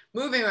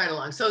moving right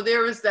along. So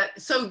there is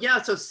that. So yeah,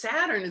 so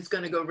Saturn is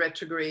going to go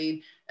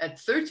retrograde at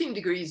 13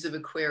 degrees of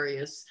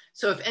Aquarius.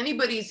 So if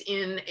anybody's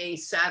in a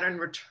Saturn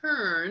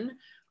return,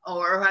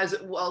 or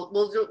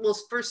we'll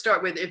first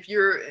start with, if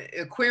you're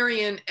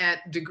Aquarian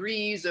at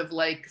degrees of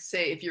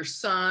say, if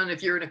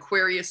you're an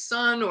Aquarius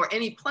sun, or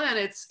any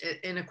planets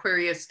in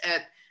Aquarius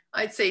at,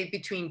 I'd say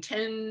between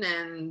 10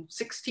 and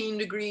 16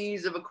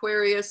 degrees of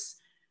Aquarius,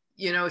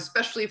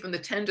 especially from the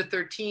 10 to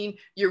 13,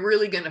 you're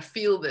really going to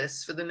feel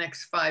this for the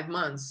next 5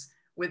 months.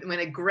 When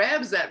it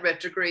grabs that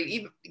retrograde,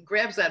 even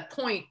grabs that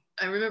point.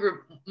 I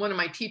remember one of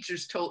my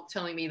teachers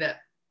telling me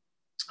that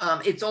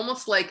it's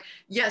almost like,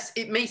 yes,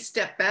 it may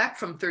step back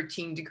from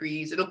 13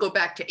 degrees. It'll go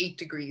back to 8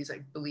 degrees, I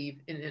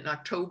believe, in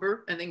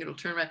October. I think it'll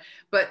turn around,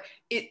 but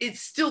it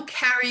still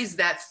carries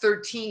that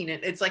 13.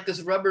 It's like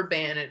this rubber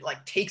band. It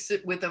takes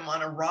it with them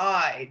on a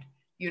ride.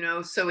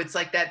 So it's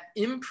like that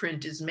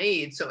imprint is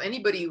made. So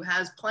anybody who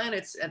has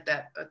planets at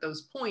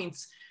those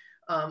points,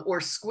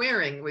 or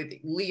squaring with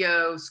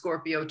Leo,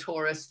 Scorpio,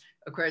 Taurus,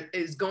 Aquarius,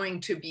 is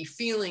going to be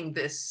feeling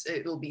this.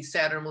 It'll be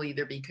Saturn will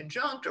either be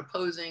conjunct,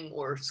 opposing,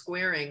 or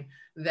squaring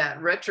that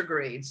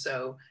retrograde.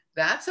 So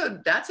that's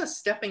a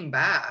stepping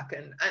back.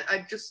 And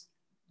I just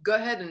go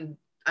ahead, and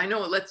I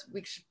know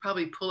we should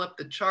probably pull up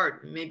the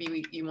chart.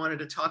 Maybe you wanted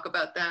to talk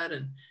about that,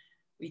 and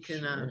we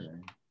can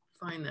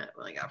find that.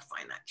 Well, I gotta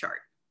find that chart.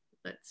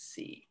 Let's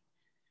see.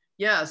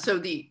 Yeah, so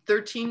the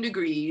 13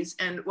 degrees,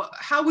 and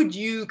how would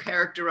you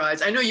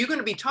characterize? I know you're going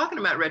to be talking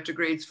about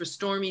retrogrades for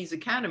Stormy's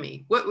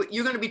Academy. What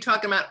you're going to be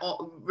talking about,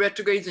 all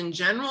retrogrades in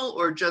general,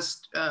 or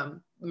just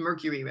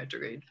Mercury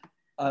retrograde?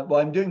 Well,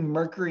 I'm doing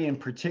Mercury in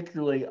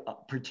particular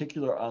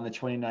on the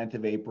 29th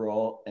of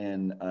April,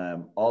 and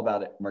all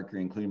about it,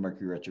 Mercury, including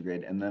Mercury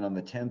retrograde. And then on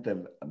the 10th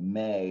of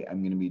May,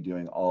 I'm going to be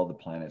doing all the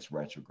planets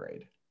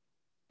retrograde.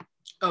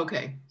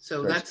 Okay,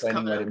 so that's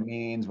explaining what it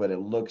means, what it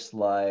looks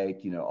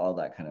like, all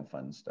that kind of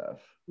fun stuff.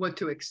 What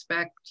to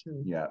expect.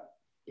 Yeah.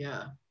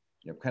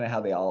 Kind of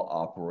how they all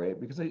operate,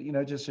 because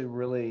just a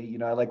really,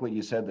 I like what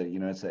you said, that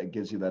it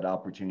gives you that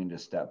opportunity to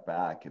step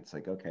back. It's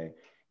like, okay,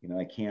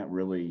 I can't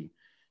really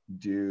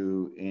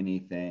do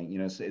anything.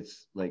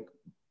 It's like,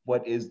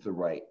 what is the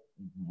right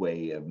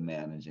way of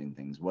managing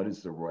things? What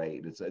is the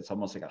right? It's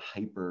almost like a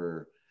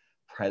hyper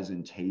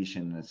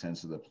presentation in the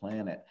sense of the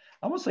planet.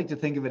 I almost like to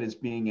think of it as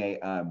being a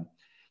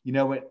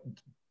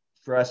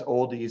for us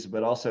oldies,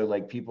 but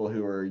also people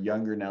who are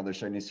younger now, they're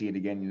starting to see it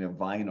again,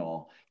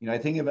 vinyl. I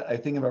think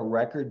of a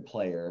record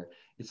player.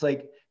 It's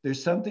like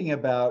there's something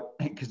about,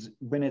 because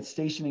when it's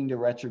stationing to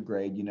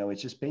retrograde,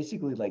 it's just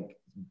basically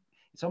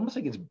it's almost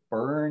like it's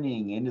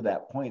burning into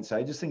that point. So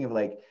I just think of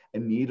a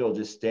needle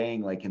just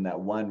staying in that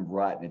one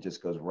rut, and it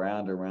just goes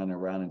round and round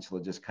and round until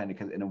it just and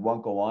it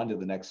won't go on to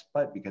the next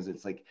spot, because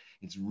it's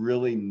it's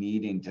really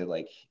needing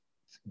to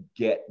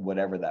get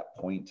whatever that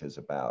point is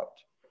about.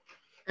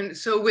 And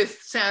so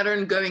with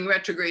Saturn going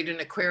retrograde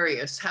in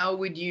Aquarius, how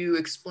would you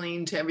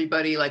explain to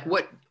everybody,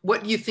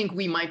 what you think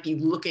we might be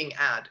looking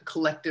at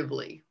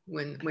collectively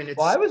when it's...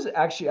 Well,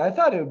 I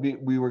thought it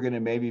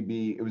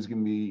was going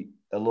to be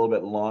a little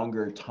bit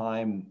longer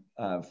time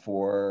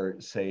for,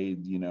 say,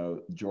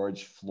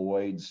 George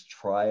Floyd's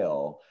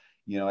trial.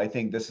 I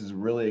think this is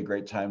really a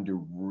great time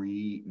to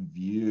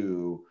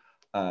review,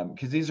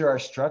 because these are our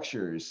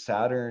structures.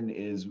 Saturn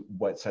is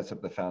what sets up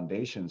the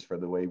foundations for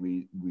the way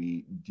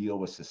we deal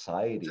with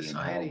society and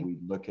how we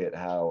look at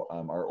how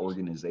our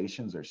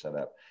organizations are set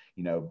up.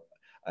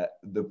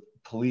 The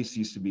police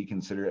used to be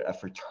considered a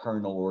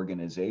fraternal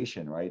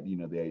organization, right?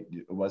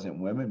 It wasn't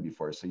women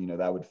before. So,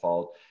 that would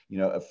fall,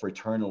 a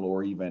fraternal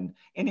or even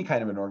any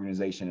kind of an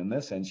organization in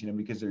this sense,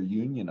 because they're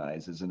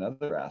unionized is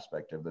another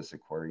aspect of this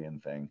Aquarian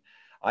thing.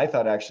 I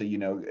thought actually,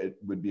 it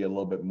would be a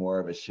little bit more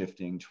of a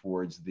shifting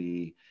towards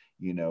the,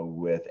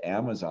 with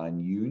Amazon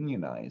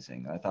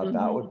unionizing. I thought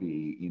that would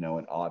be,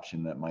 an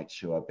option that might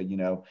show up, but,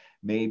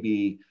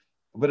 maybe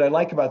what I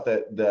like about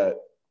the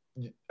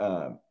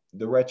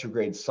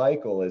retrograde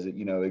cycle is that,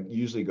 it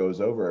usually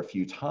goes over a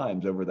few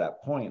times over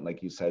that point,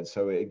 like you said.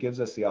 So it gives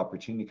us the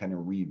opportunity to kind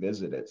of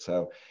revisit it.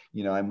 So,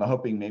 I'm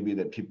hoping maybe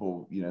that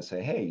people,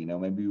 say, hey,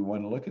 maybe we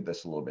want to look at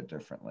this a little bit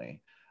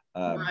differently.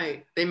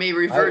 Right. They may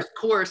reverse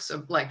course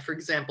of, like, for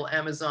example,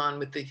 Amazon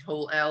with the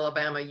whole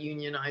Alabama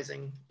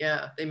unionizing.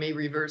 Yeah, they may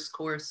reverse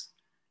course.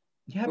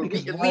 Yeah, Or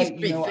because at least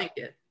rethink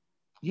it.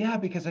 Yeah,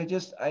 because I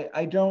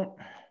don't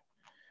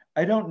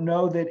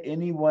know that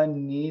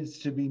anyone needs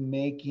to be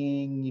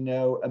making,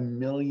 a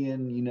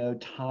million,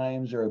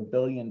 times or a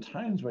billion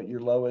times what your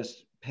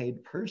lowest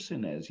paid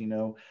person is.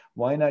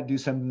 Why not do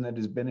something that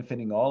is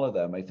benefiting all of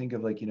them? I think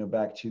of, like,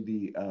 back to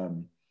the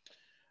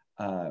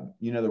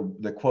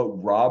the quote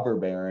robber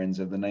barons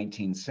of the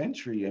 19th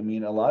century. I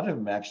mean, a lot of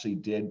them actually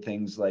did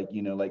things like,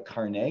 like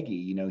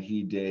Carnegie,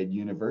 he did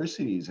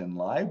universities and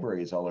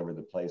libraries all over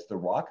the place. The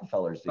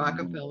Rockefellers did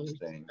numerous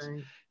things.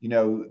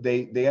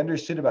 Right. They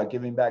understood about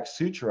giving back.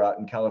 Sutro out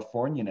in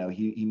California,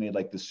 he made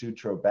like the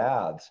Sutro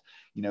baths.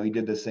 He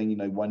did this thing, he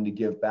wanted to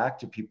give back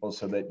to people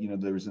so that,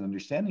 there was an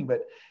understanding,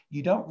 but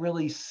you don't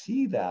really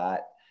see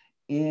that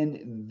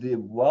in the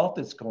wealth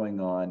that's going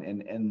on.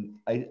 And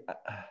I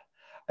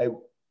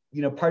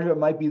part of it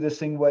might be this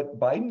thing, what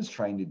Biden's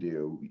trying to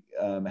do,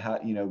 how,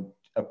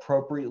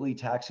 appropriately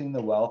taxing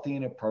the wealthy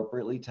and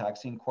appropriately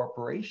taxing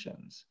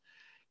corporations,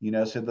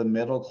 so the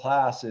middle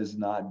class is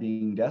not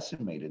being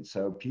decimated.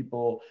 So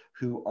people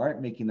who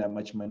aren't making that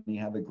much money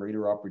have a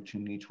greater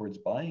opportunity towards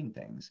buying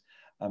things.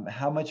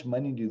 How much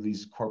money do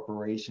these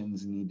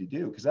corporations need to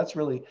do? Because that's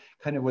really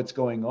kind of what's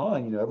going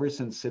on, ever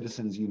since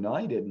Citizens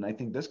United. And I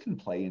think this can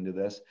play into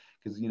this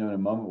because, in a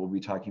moment we'll be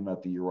talking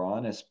about the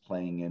Uranus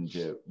playing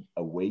into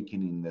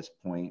awakening this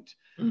point.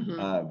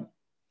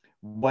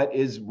 What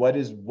is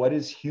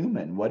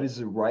human? What is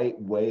the right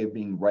way of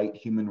being right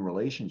human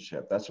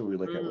relationship? That's what we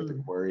look at with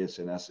Aquarius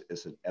and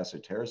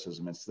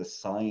esotericism. It's the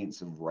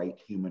science of right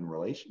human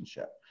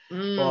relationship.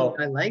 Well,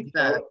 I like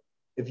that.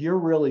 If you're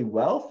really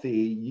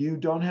wealthy, you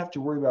don't have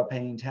to worry about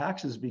paying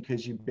taxes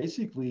because you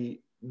basically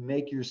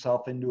make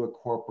yourself into a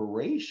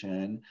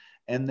corporation.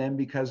 And then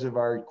because of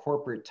our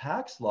corporate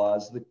tax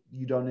laws,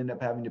 you don't end up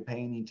having to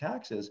pay any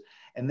taxes.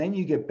 And then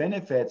you get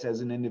benefits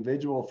as an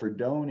individual for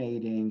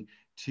donating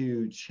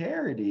to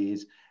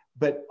charities.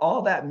 But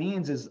all that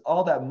means is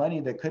all that money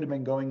that could have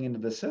been going into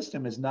the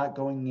system is not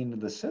going into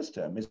the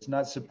system. It's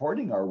not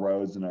supporting our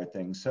roads and our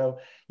things. So,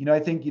 I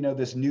think,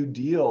 this New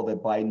Deal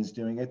that Biden's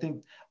doing, I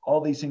think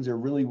all these things are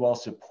really well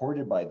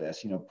supported by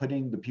this,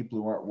 putting the people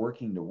who aren't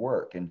working to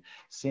work and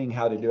seeing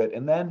how to do it.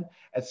 And then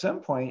at some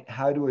point,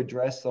 how to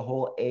address the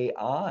whole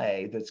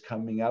AI that's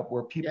coming up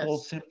where people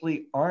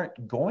simply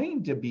aren't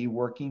going to be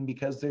working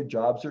because their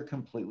jobs are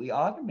completely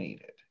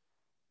automated.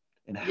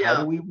 And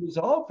how do we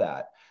resolve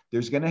that?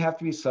 There's going to have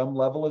to be some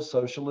level of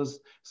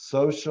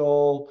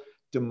social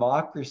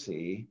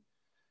democracy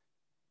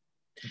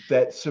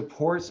that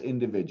supports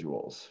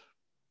individuals.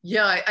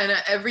 Yeah, and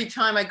every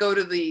time I go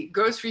to the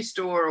grocery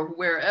store or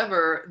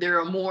wherever, there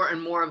are more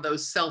and more of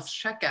those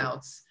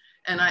self-checkouts.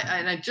 And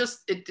it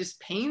just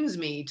pains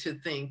me to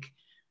think,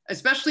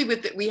 especially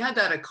with we had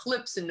that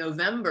eclipse in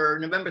November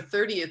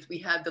 30th, we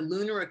had the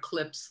lunar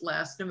eclipse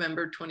last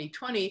November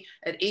 2020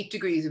 at 8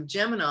 degrees of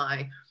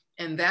Gemini.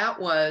 And that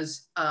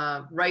was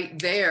right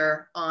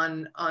there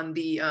on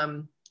the,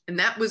 and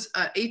that was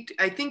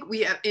I think we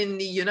have in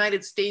the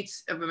United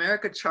States of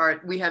America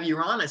chart, we have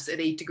Uranus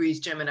at 8 degrees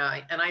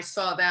Gemini. And I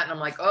saw that and I'm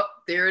like, oh,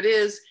 there it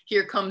is.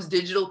 Here comes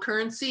digital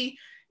currency.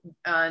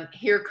 And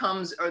here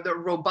comes the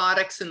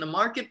robotics in the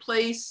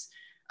marketplace.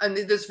 And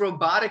this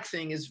robotic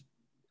thing is,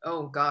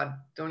 oh God,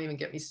 don't even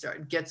get me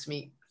started. It gets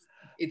me,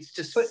 it's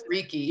just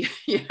freaky,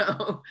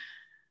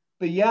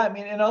 But yeah, I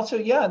mean, and also,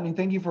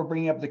 thank you for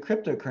bringing up the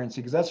cryptocurrency,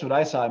 because that's what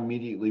I saw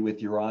immediately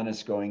with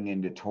Uranus going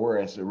into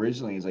Taurus.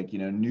 Originally, is like,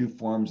 new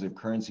forms of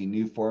currency,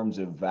 new forms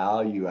of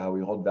value, how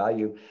we hold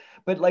value.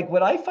 But like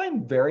what I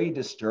find very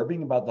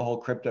disturbing about the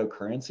whole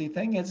cryptocurrency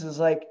thing is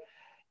like,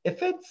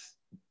 if it's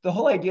the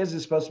whole idea is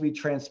it's supposed to be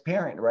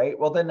transparent, right?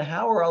 Well, then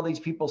how are all these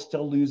people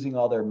still losing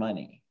all their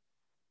money?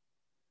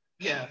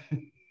 Yeah.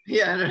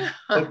 Yeah.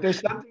 Like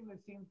there's something that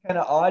seems kind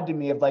of odd to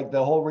me of like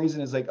the whole reason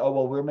is like, oh,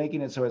 well, we're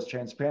making it so it's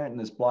transparent in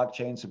this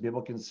blockchain so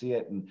people can see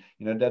it and,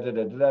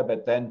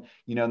 but then,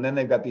 and then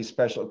they've got these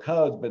special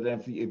codes, but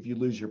then if you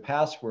lose your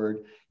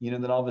password,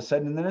 then all of a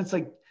sudden, and then it's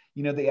like,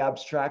 the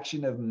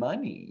abstraction of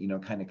money,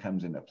 kind of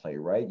comes into play,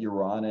 right?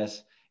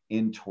 Uranus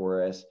in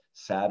Taurus,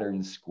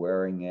 Saturn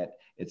squaring it.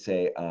 It's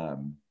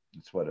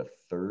it's what, a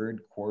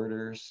third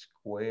quarter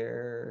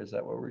square? Is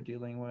that what we're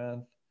dealing with?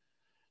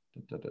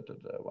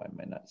 Why am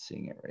I not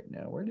seeing it right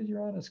now? Where did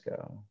Uranus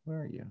go?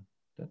 Where are you?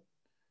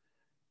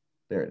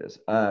 There it is.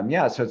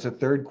 Yeah, so it's a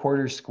third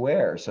quarter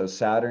square. So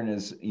Saturn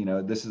is,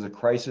 this is a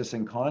crisis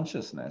in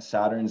consciousness.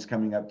 Saturn is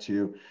coming up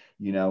to,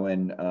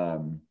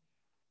 in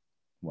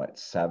what,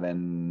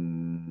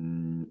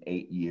 7,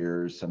 8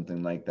 years,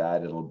 something like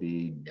that. It'll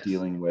be Yes.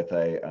 dealing with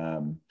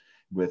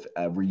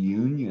a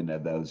reunion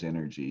of those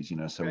energies.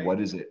 So Right. what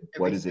is it? Every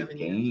What is it 7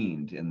 years.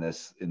 gained in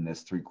this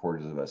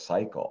 3/4 of a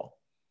cycle?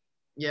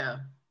 Yeah.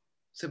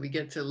 So we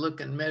get to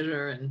look and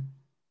measure and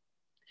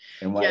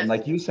And yes. and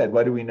like you said,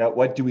 what do we know?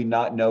 What do we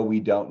not know? We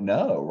don't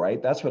know,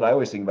 right? That's what I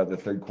always think about the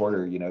third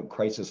quarter,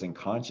 crisis in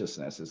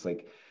consciousness. It's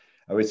like,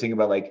 I always think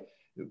about like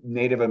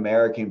Native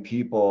American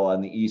people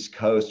on the East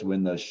Coast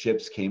when those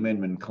ships came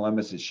in, when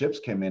Columbus's ships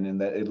came in,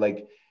 and that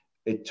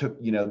it took,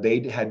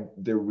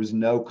 there was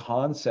no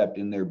concept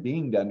in their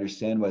being to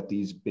understand what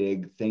these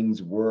big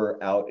things were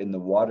out in the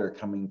water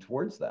coming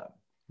towards them.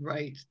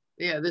 Right.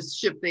 Yeah, this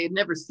ship, they had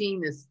never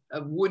seen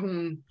a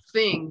wooden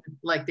thing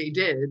like they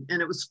did,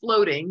 and it was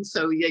floating.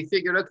 So they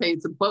figured, okay,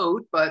 it's a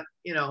boat, but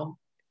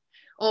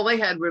all they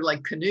had were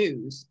like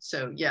canoes.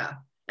 So yeah,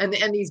 and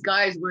these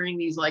guys wearing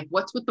these like,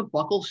 what's with the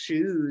buckle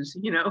shoes?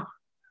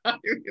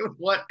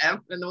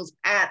 Whatever, and those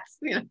hats.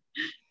 Yeah,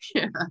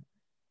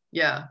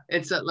 yeah.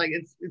 It's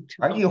it's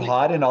Aren't you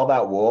hot in all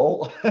that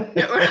wool?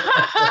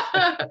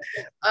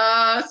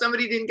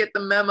 Somebody didn't get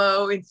the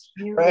memo. It's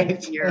humid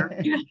Right. here.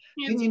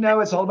 Didn't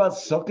it's all about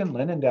silk and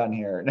linen down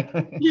here.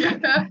 Yeah.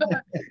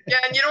 Yeah,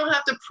 and you don't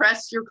have to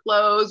press your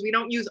clothes. We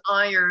don't use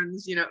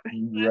irons,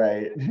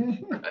 Right.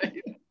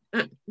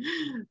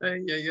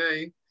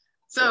 Right.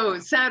 So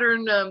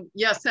Saturn,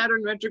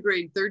 Saturn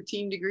retrograde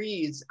 13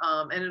 degrees,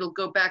 and it'll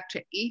go back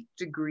to 8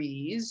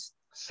 degrees.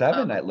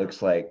 7, it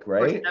looks like,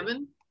 right? Or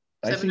 7?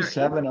 I see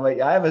 7. 8?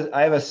 I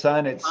have a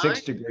sun at 6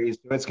 5? degrees,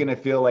 so it's gonna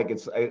feel like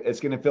it's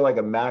gonna feel like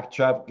a Mack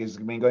truck is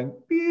gonna be going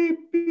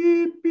beep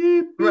beep beep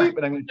beep, Right.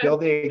 and I'm gonna feel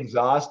the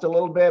exhaust a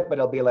little bit, but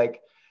it'll be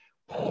like,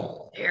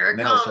 here it and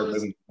then comes. it'll start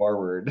moving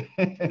forward.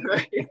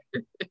 Right.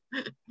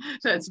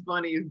 That's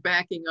funny,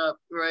 backing up,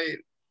 right?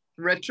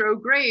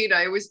 Retrograde,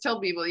 I always tell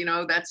people,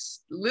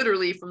 that's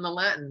literally from the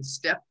Latin,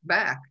 step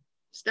back.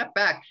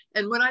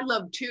 And what I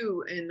love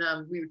too,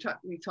 and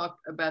we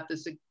talked about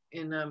this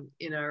in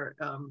our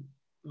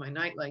my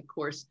Nightlight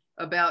course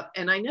about,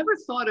 and I never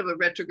thought of a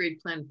retrograde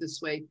planet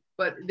this way,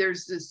 but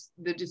there's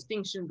the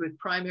distinction with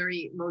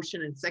primary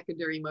motion and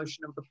secondary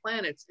motion of the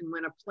planets. And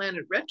when a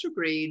planet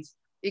retrogrades,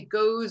 it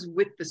goes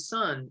with the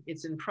sun.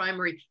 It's in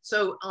primary.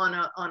 So on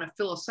a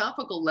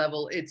philosophical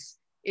level,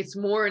 it's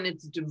more in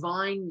its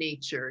divine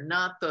nature,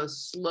 not the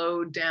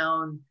slowed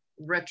down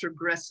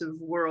retrogressive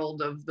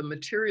world of the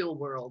material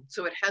world.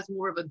 So it has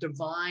more of a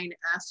divine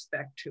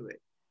aspect to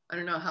it. I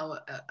don't know how,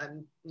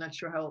 I'm not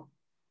sure how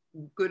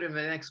good of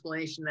an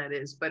explanation that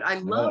is, but I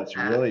love It's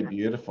that. really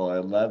beautiful. I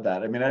love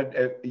that. I mean,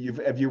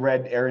 have you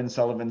read Erin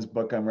Sullivan's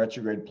book on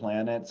retrograde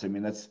planets? I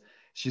mean,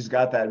 she's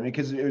got that. I mean,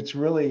 because it's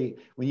really,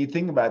 when you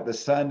think about it, the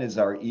sun is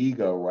our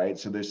ego, right?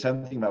 So there's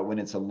something about when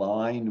it's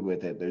aligned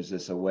with it, there's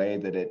this a way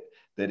that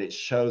it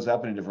shows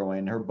up in a different way.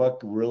 And her book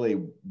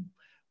really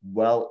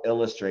well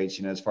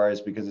illustrates, as far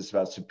as, because it's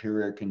about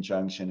superior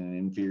conjunction and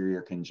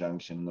inferior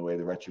conjunction and the way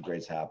the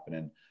retrogrades happen.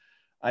 And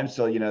I'm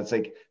still, it's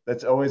like,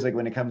 that's always like,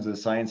 when it comes to the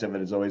science of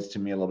it, is always to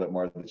me a little bit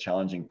more of the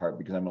challenging part,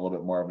 because I'm a little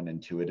bit more of an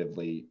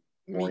intuitively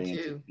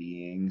oriented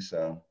being.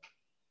 So.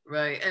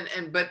 Right.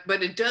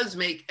 But it does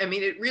make, I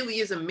mean, it really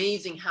is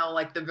amazing how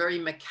like the very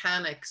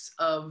mechanics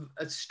of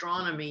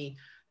astronomy,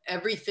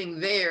 everything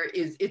there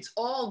it's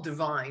all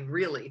divine,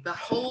 really. The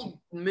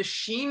whole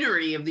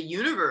machinery of the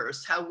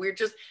universe, how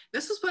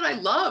this is what I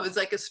love. It's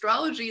like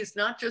astrology is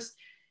not just,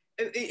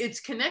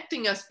 it's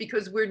connecting us,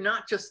 because we're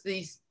not just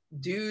these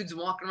dudes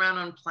walking around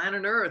on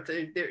planet Earth.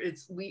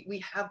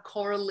 We have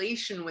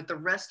correlation with the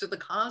rest of the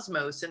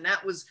cosmos, and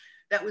that was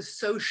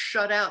so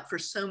shut out for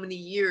so many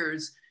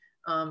years,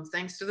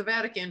 thanks to the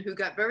Vatican, who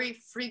got very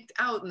freaked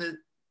out in the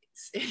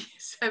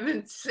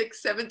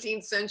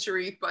 17th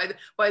century.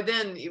 By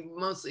then,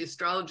 mostly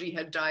astrology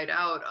had died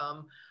out.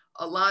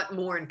 A lot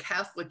more in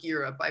Catholic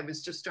Europe. I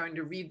was just starting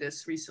to read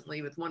this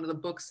recently with one of the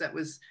books that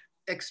was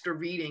extra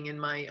reading in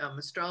my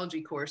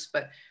astrology course,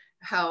 but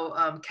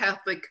how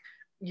Catholic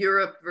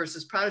Europe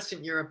versus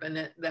Protestant Europe,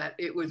 and that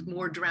it was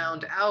more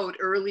drowned out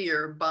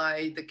earlier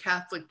by the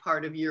Catholic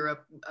part of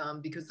Europe,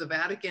 because the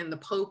Vatican, the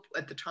Pope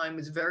at the time,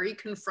 was very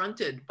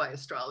confronted by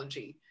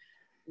astrology.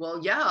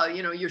 Well, yeah,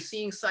 you're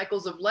seeing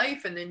cycles of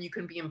life, and then you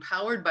can be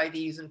empowered by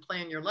these and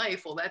plan your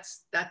life. Well,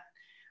 that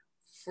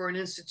for an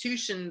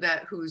institution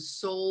whose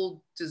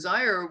sole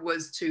desire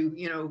was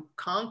to,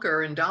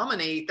 conquer and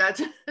dominate, that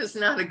is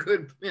not a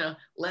good,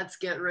 let's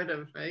get rid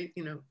of, right?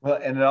 Well,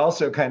 and it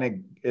also kind of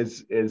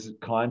is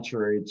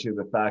contrary to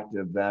the fact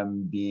of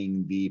them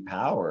being the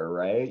power,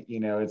 right?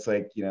 It's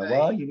like, Right.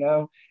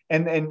 Well,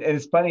 and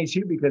it's funny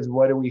too, because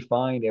what do we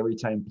find every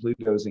time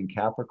Pluto's in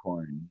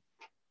Capricorn?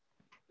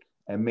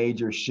 A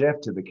major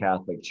shift to the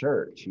Catholic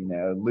Church.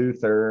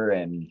 Luther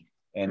and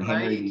Right.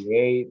 Henry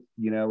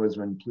VIII, was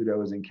when Pluto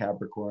was in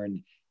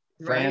Capricorn.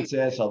 Right.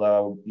 Francis,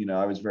 although, you know,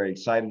 I was very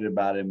excited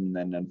about him. And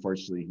then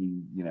unfortunately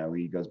he, you know,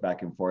 he goes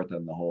back and forth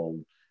on the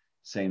whole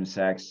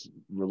same-sex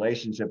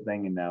relationship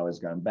thing and now has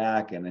gone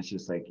back. And it's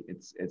just like,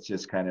 it's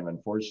just kind of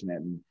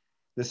unfortunate. And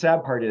the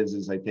sad part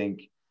is I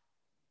think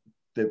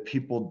that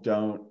people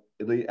don't,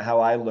 at least how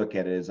I look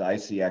at it is I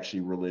see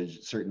actually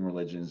certain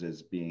religions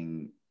as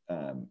being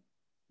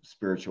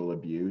spiritual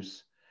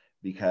abuse,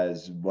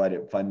 because what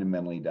it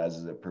fundamentally does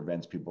is it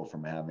prevents people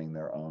from having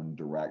their own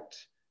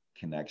direct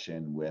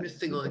connection with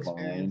Mystical the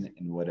experience. divine,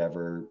 and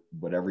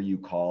whatever you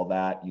call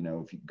that, you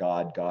know, if you,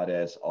 God,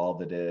 goddess, all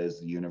that is,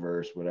 the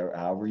universe, whatever,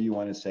 however you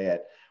want to say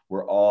it,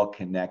 we're all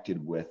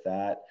connected with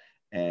that.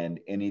 And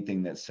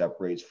anything that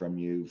separates from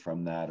you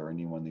from that, or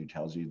anyone who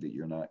tells you that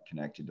you're not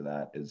connected to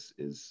that is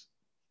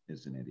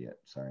an idiot.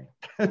 Sorry.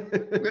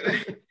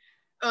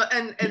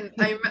 And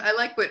I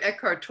like what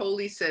Eckhart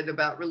Tolle said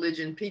about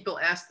religion. People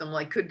ask them,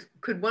 like, could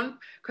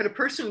a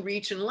person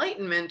reach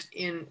enlightenment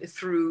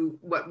through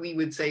what we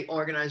would say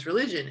organized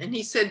religion? And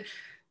he said,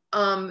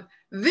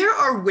 there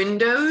are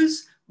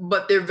windows,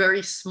 but they're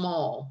very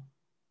small.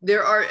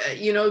 There are,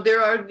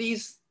 there are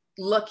these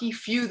lucky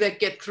few that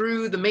get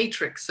through the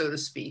matrix, so to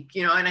speak,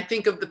 and I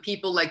think of the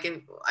people like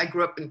I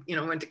grew up in,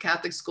 went to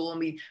Catholic school,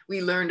 and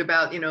we learned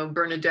about,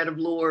 Bernadette of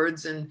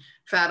Lourdes and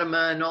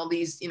Fatima and all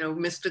these,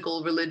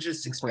 mystical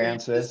religious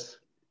experiences. Francis.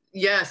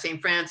 Yeah,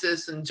 St.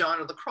 Francis and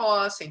John of the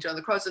Cross, St. John of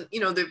the Cross, and,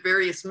 the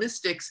various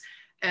mystics.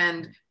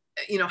 And,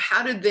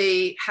 how did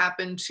they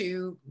happen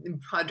to,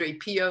 Padre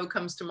Pio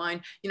comes to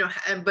mind,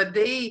 but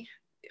they,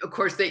 of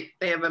course, they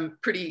have a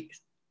pretty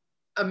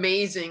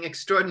amazing,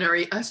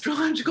 extraordinary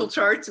astrological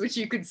charts, which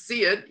you could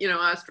see it,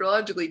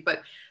 astrologically,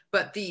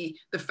 but the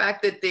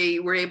fact that they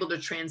were able to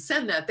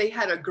transcend that, they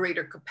had a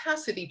greater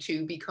capacity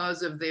to,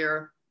 because of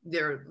their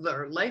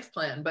life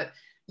plan. But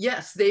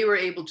yes, they were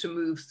able to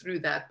move through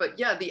that. But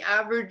yeah, the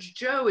average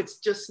Joe, it's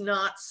just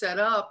not set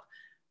up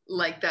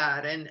like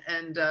that. And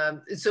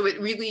so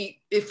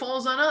it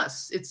falls on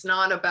us. It's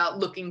not about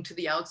looking to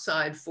the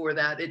outside for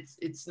that.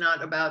 It's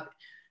not about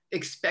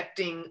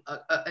expecting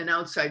an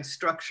outside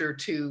structure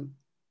to,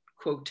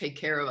 quote, take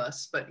care of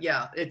us. But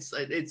yeah, it's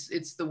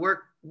the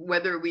work,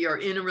 whether we are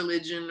in a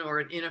religion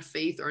or in a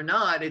faith or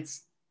not,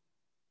 it's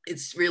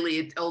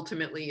really,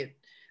 ultimately it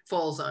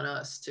falls on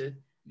us to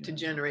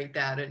generate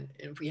that. And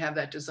if we have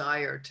that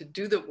desire to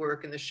do the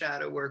work and the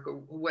shadow work or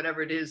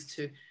whatever it is,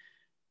 to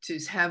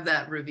have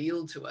that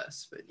revealed to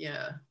us. But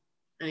yeah,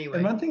 anyway.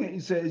 And one thing that you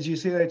say is, you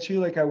say that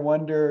too, like, I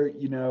wonder,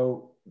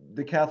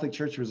 the Catholic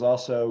Church was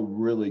also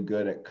really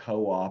good at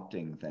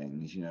co-opting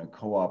things,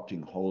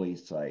 co-opting holy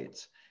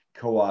sites,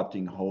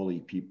 co-opting holy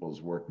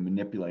people's work,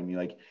 manipulating,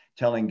 like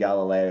telling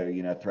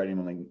Galileo,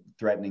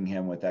 threatening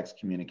him with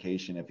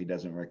excommunication if he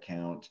doesn't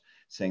recount,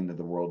 saying that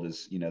the world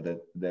is,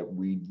 that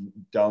we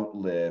don't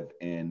live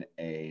in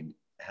a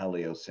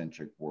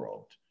heliocentric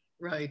world.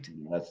 Right.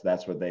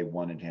 That's what they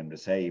wanted him to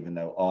say, even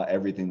though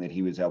everything that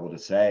he was able to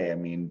say,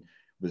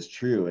 was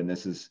true. And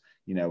this is,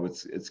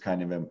 it's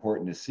kind of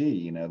important to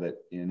see, that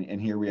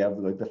and here we have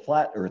like the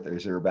flat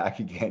earthers are back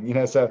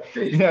again, so,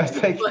 it's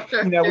like,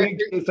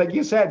 it's like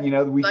you said,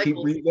 we keep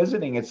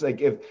revisiting. It's like,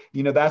 if,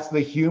 that's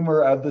the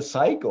humor of the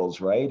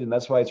cycles, right? And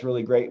that's why it's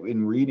really great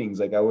in readings.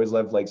 Like, I always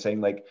love like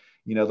saying, like,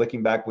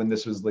 looking back when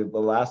this was the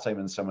last time,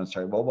 and someone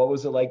started, well, what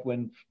was it like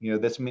when,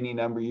 this many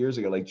number of years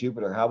ago, like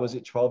Jupiter, how was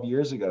it 12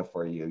 years ago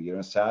for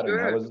you? Saturn,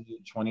 sure. How was it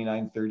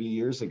 29, 30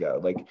 years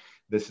ago? Like,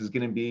 this is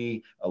going to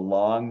be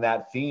along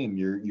that theme.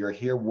 You're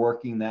here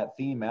working that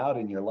theme out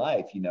in your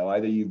life.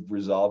 Either you've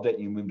resolved it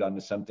and you moved on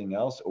to something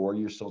else, or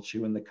you're still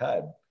chewing the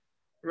cud.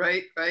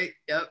 Right.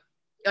 Yep.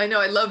 I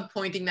know, I love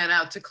pointing that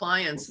out to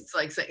clients. It's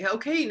like saying,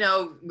 okay,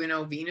 now,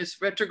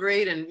 Venus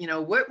retrograde, and,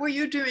 what were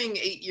you doing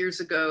 8 years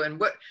ago?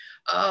 And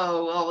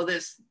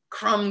this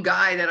crumb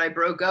guy that I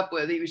broke up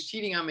with, he was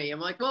cheating on me. I'm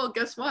like, well,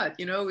 guess what?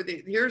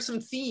 Here are some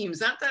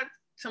themes, not that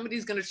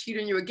somebody's going to cheat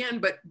on you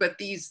again, but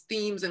these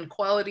themes and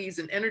qualities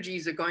and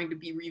energies are going to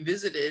be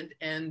revisited.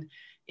 And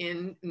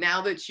now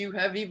that you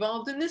have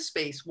evolved in this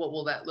space, what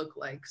will that look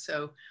like?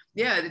 So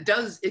yeah,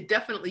 it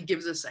definitely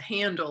gives us a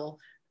handle,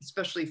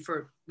 especially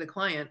for the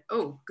client.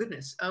 Oh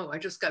goodness. Oh, I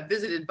just got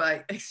visited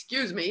by,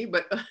 excuse me,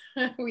 but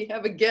we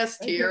have a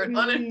guest here.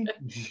 Hi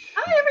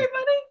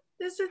everybody,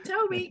 this is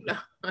Toby. No.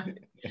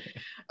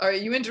 All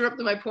right, you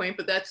interrupted my point,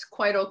 but that's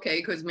quite okay,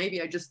 because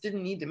maybe I just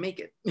didn't need to make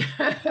it.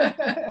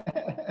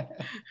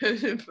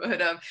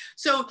 But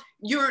so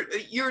you're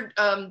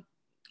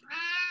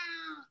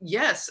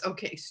yes,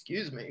 okay,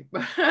 excuse me.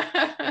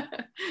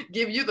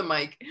 Give you the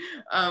mic.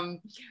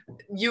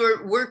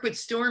 Your work with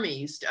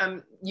Stormy,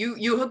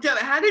 you hooked up.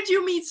 How did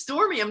you meet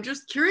Stormy? I'm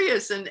just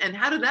curious, and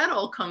how did that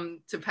all come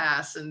to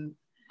pass, and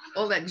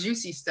all that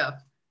juicy stuff?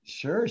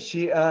 Sure.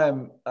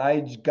 I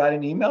got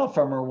an email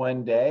from her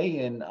one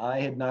day, and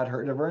I had not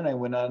heard of her, and I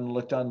went on and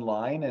looked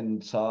online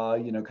and saw,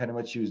 kind of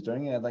what she was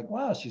doing. And I'm like,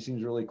 wow, she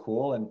seems really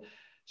cool. And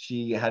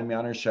she had me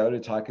on her show to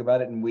talk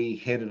about it, and we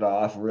hit it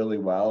off really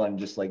well. And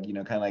just like, kind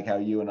of like how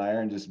you and I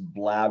are, and just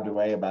blabbed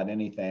away about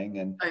anything.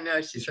 And I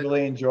know she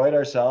really enjoyed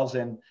ourselves.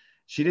 And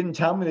she didn't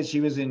tell me that she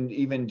was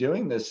even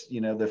doing this,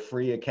 you know, the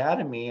free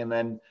academy. And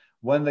then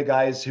one of the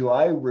guys who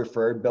I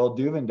referred, Bill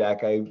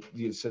Duvendeck, I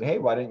said, hey,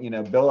 why don't, you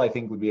know, Bill, I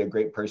think would be a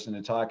great person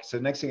to talk. So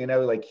next thing you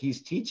know, like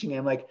he's teaching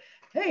him, like,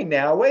 hey,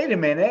 now, wait a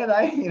minute.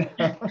 I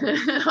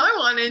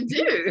want to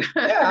do.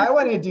 Yeah, I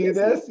want to do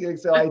this.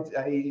 So I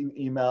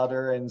emailed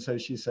her. And so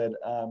she said,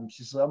 oh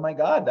my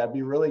God, that'd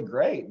be really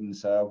great. And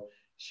so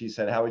she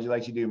said, how would you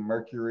like to do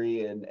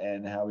Mercury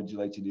and how would you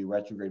like to do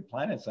retrograde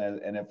planets?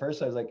 And at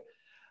first I was like,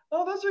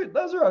 oh, those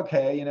are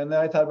okay. You know, and then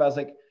I thought about, I was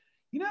like,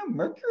 you know,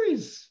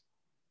 Mercury's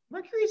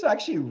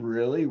actually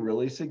really,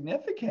 really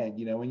significant.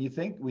 You know, when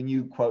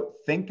you quote,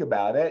 think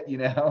about it, you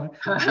know,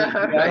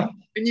 Right.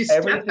 When you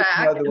step back,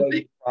 you know, the way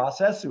we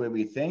process, the way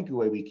we think, the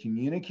way we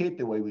communicate,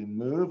 the way we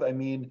move. I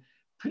mean,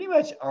 pretty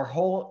much our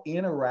whole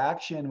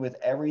interaction with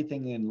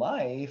everything in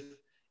life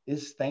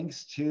is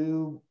thanks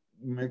to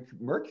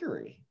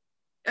Mercury.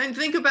 and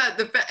think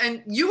about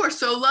and you are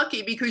so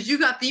lucky because you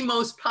got the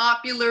most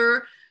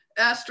popular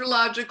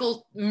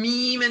astrological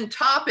meme and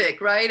topic,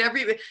 right?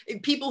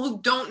 People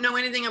who don't know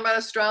anything about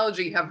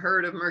astrology have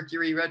heard of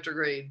Mercury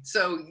retrograde.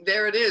 So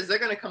there it is. They're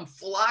going to come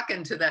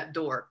flocking to that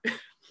door,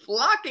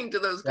 flocking to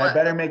those classes. I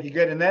better make it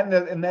good. And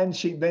then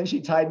she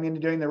tied me into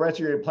doing the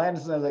retrograde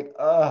planets, and I was like,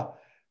 oh,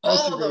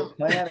 retrograde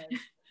planets.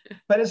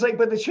 But it's like,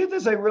 but the truth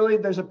is,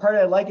 there's a part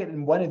I like it.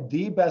 And one of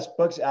the best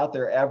books out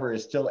there ever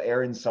is still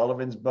Aaron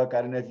Sullivan's book.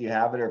 I don't know if you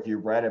have it or if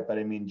you've read it, but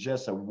I mean,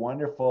 just a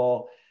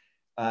wonderful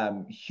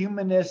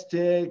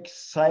humanistic,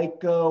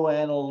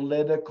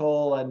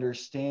 psychoanalytical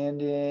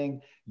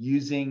understanding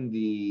using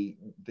the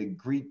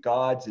Greek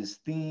gods as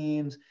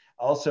themes.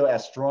 Also,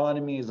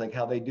 astronomy is like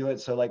how they do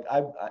it. So like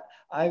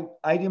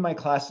I do my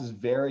classes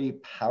very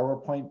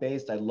PowerPoint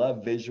based. I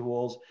love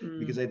visuals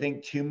because I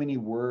think too many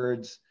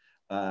words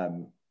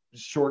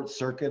short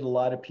circuit a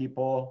lot of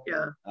people.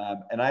 Yeah.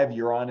 And I have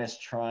Uranus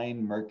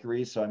trine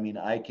Mercury. So I mean,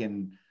 I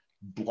can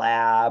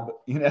blab,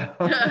 you know,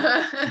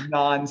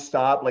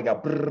 nonstop, like a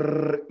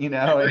brrr, you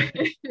know, and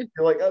you're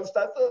like, oh,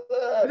 stop.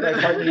 My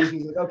partner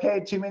usually like, okay,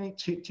 too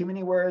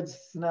many words.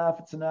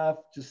 It's enough.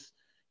 Just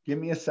give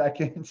me a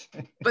second.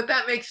 But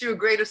that makes you a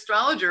great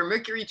astrologer.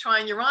 Mercury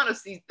trine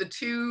Uranus, the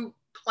two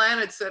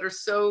planets that are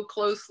so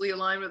closely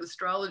aligned with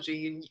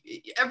astrology, and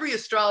every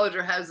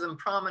astrologer has them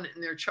prominent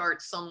in their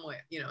chart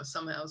somewhere, you know,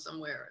 somehow,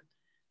 somewhere.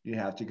 You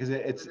have to, because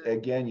it's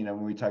again, you know,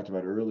 when we talked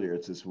about earlier,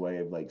 it's this way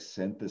of like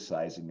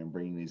synthesizing and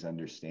bringing these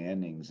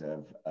understandings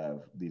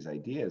of these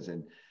ideas.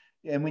 And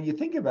when you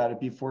think about it,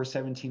 before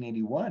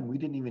 1781, we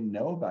didn't even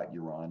know about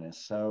Uranus.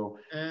 So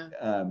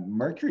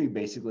Mercury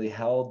basically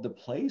held the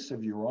place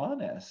of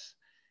Uranus.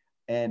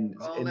 And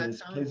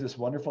it plays this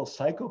wonderful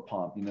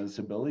psychopomp, you know, this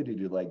ability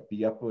to like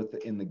be up with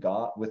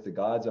the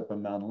gods up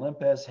in Mount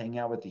Olympus, hang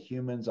out with the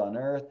humans on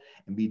Earth,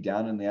 and be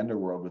down in the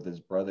underworld with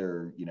his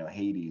brother, you know,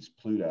 Hades,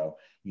 Pluto,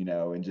 you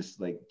know, and just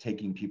like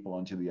taking people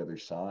onto the other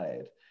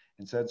side.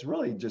 And so it's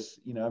really just,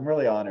 you know, I'm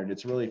really honored.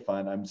 It's really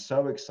fun. I'm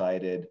so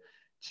excited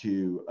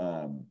to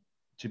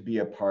be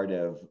a part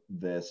of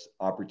this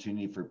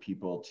opportunity for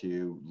people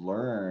to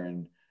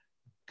learn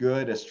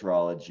good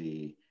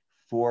astrology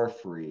for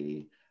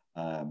free.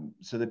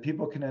 So that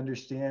people can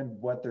understand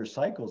what their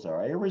cycles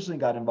are. I originally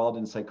got involved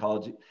in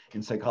astrology,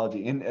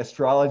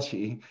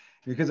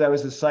 because I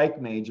was a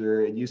psych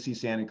major at UC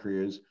Santa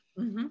Cruz.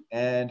 Mm-hmm.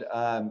 And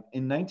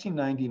in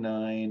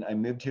 1999, I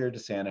moved here to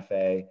Santa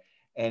Fe,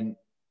 and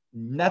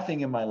nothing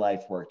in my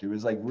life worked. It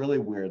was like really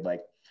weird,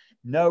 like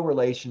no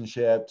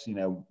relationships, you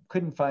know,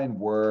 couldn't find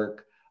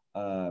work.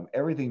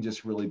 Everything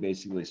just really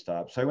basically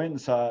stopped. So I went and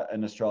saw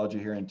an astrologer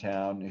here in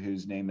town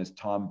whose name is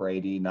Tom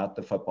Brady, not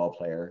the football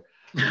player.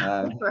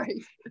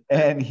 Right.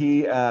 And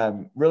he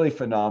really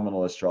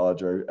phenomenal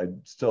astrologer,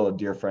 still a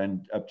dear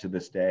friend up to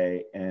this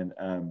day. And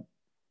I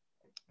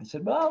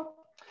said, well,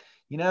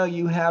 you know,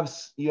 you have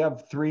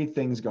 3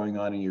 things going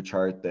on in your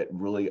chart that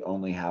really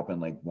only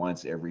happen like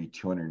once every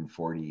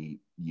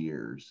 240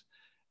 years.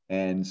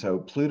 And so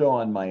Pluto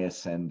on my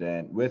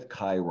ascendant with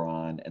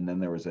Chiron, and then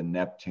there was a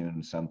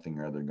Neptune something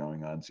or other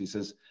going on. So he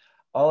says,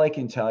 all I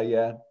can tell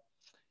you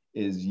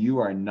is you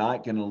are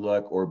not going to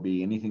look or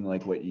be anything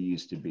like what you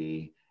used to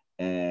be.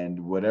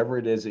 And whatever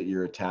it is that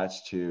you're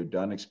attached to,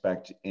 don't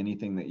expect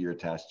anything that you're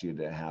attached to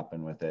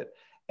happen with it.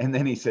 And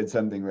then he said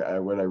something what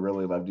I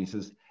really loved. He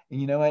says, and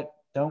you know what?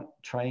 Don't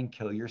try and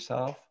kill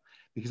yourself.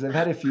 Because I've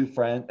had a few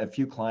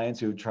clients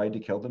who have tried to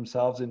kill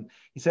themselves. And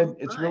he said,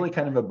 it's really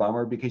kind of a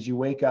bummer because you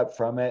wake up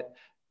from it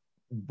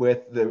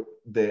with the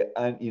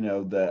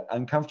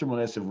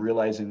uncomfortableness of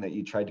realizing that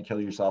you tried to kill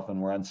yourself and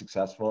were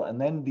unsuccessful.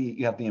 And then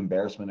you have the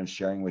embarrassment of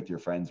sharing with your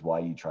friends why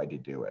you tried to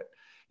do it.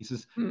 He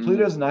says,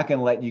 Pluto's not going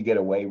to let you get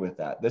away with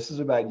that. This is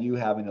about you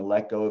having to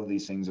let go of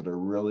these things that are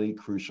really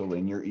crucial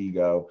in your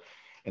ego.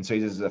 And so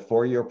he says it's a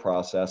 4-year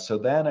process. So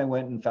then I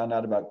went and found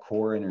out about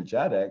Core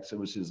Energetics,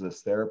 which is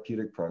this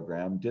therapeutic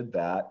program, did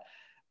that,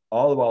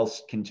 all the while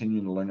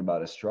continuing to learn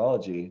about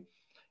astrology.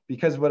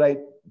 Because what I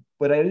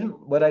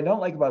don't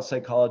like about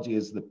psychology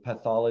is the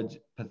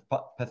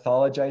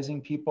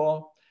pathologizing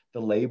people. the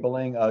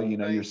labeling, oh, you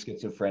know, Right. you're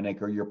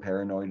schizophrenic or you're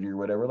paranoid or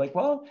whatever. Like,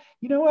 well,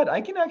 you know what?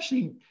 I can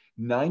actually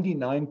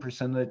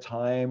 99% of the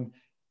time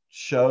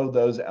show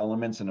those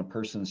elements in a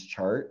person's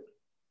chart.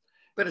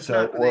 But it's So,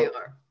 not who they or,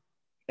 are.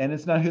 and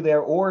it's not who they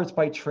are, or it's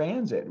by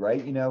transit,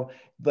 right? You know,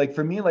 like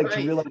for me, like to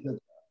Right. realize that,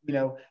 you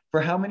know, for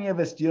how many of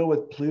us deal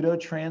with Pluto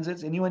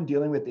transits, anyone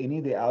dealing with any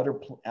of the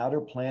outer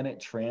planet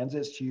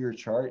transits to your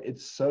chart,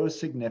 it's so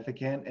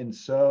significant and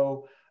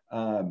so,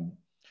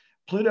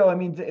 Pluto, I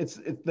mean, it's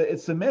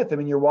the myth. I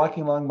mean, you're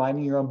walking along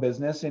minding your own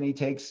business, and he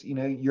takes, you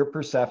know, your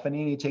Persephone,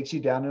 and he takes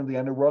you down into the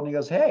underworld, and he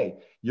goes, "Hey,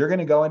 you're going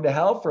to go into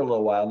hell for a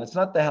little while." And it's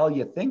not the hell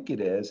you think it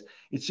is.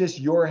 It's just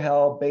your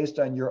hell based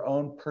on your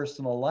own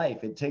personal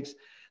life. It takes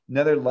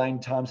another line.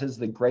 Tom says,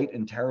 "The great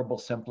and terrible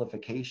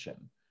simplification."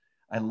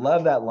 I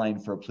love that line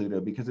for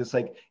Pluto because it's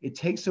like it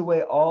takes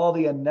away all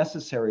the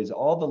unnecessaries,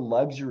 all the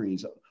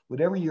luxuries,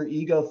 whatever your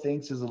ego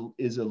thinks is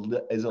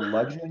a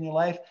luxury in your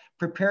life,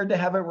 prepared to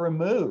have it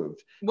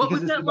removed What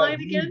because was it's that about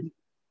line again?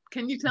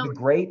 Can you tell the me?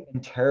 great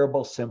and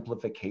terrible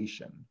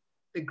simplification.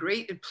 The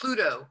great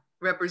Pluto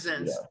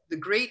represents Pluto. the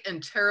great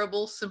and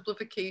terrible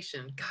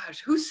simplification.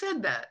 Gosh, who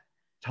said that?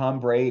 Tom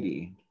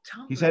Brady.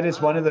 Tom He said Brady.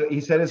 it's one of the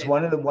he said it's Okay.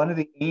 one of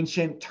the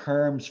ancient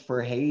terms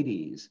for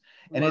Hades.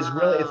 And it's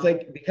really it's Wow.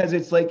 like because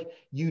it's like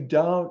you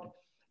don't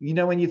you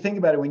know when you think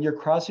about it when you're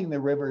crossing the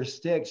river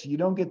Styx, you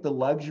don't get the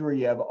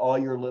luxury of all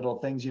your little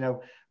things, you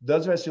know,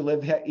 those of us who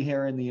live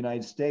here in the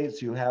United States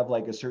who have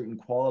like a certain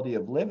quality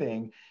of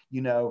living,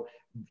 you know,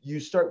 you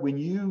start when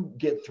you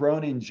get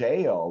thrown in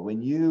jail,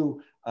 when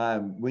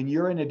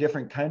you're in a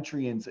different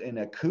country and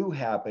a coup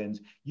happens,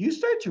 you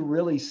start to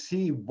really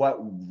see what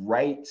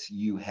rights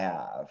you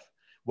have.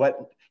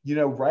 What, you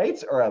know,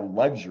 rights are a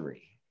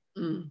luxury,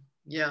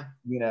 Yeah.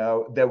 you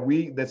know,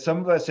 that some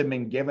of us have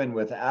been given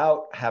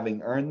without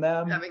having earned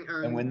them. Having And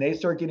earned. when they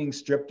start getting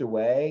stripped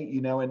away,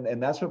 you know,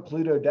 and that's what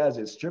Pluto does.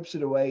 It strips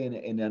it away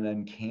in an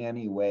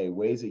uncanny way,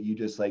 ways that you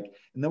just like,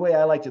 and the way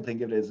I like to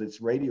think of it is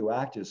it's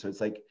radioactive. So it's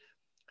like,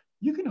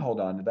 you can hold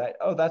on to that.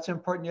 Oh, that's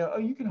important. You know, oh,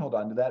 you can hold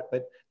on to that.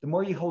 But the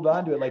more you hold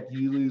on to it, like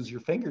you lose your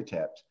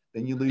fingertips,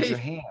 then you lose your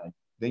Right. hand,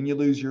 then you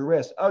lose your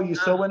wrist. Oh, you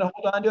still want to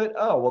hold on to it?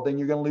 Oh, well, then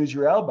you're going to lose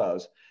your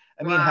elbows.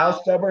 I mean, how Wow.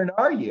 stubborn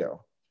are you?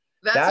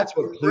 That's a That's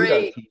what Pluto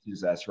great.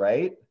 teaches us,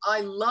 right? I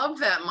love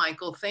that,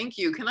 Michael. Thank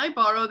you. Can I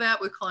borrow that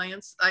with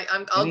clients?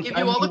 I'll give you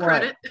Anytime all the you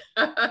want.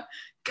 credit.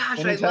 Gosh,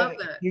 I love Anytime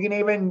that. you can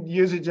even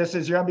use it just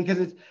as your own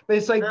because but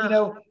it's like, you Uh,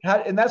 know,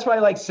 and that's why I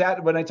like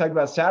Saturn when I talked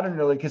about Saturn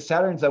earlier, because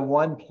Saturn's the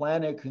one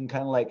planet can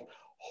kind of like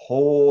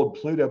hold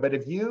Pluto. But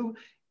if you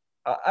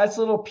us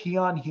little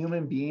peon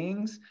human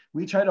beings,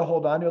 we try to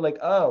hold on to it like,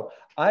 oh,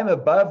 I'm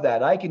above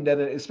that. I can do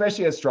it,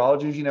 especially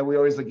astrologers, you know, we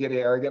always get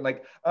arrogant,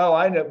 like, oh,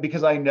 I know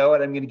because I know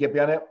it, I'm going to get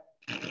beyond it.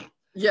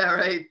 yeah,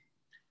 right.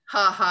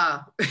 Ha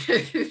ha.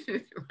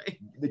 Right.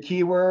 The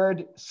key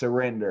word,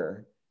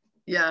 surrender.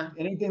 Yeah.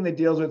 Anything that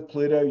deals with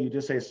Pluto, you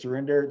just say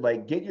surrender,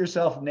 like get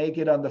yourself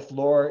naked on the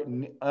floor,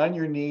 on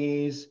your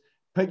knees,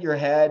 put your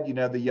head, you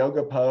know, the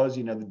yoga pose,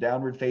 you know, the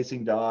downward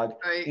facing dog,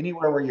 Right.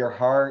 anywhere where your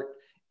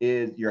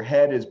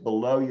head is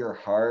below your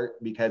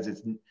heart because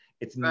it's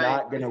Right.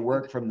 not going to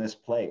work from this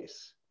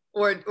place.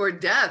 Or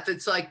death.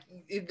 It's like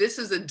this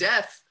is a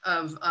death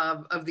of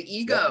the Yep.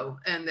 ego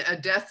and a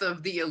death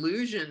of the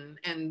illusion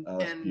Oh,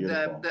 it's and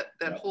beautiful. that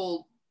Yep.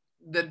 whole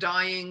the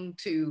dying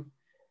to.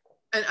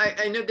 And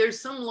I know there's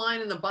some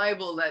line in the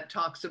Bible that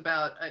talks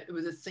about it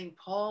was a St.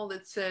 Paul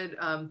that said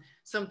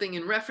something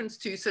in reference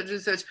to such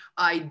and such.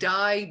 I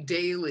die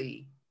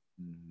daily.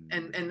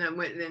 And then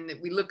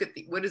we look at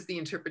what is the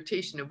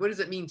interpretation of what does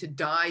it mean to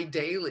die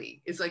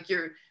daily? It's like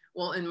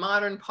well, in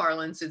modern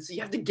parlance, it's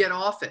you have to get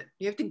off it.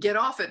 You have to get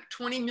off it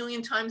 20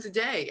 million times a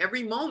day.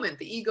 Every moment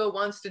the ego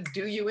wants to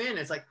do you in.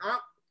 It's like, oh,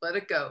 let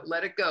it go,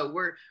 let it go.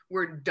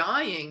 We're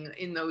dying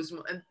in those.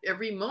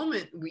 Every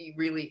moment we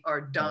really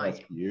are Oh, that's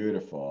dying.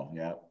 beautiful.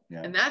 Yeah,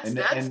 yeah. And that's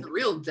the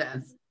real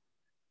death.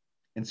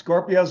 And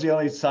Scorpio's the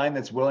only sign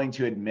that's willing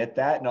to admit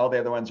that, and all the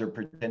other ones are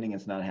pretending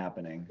it's not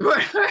happening.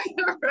 Right.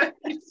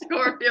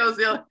 Scorpio's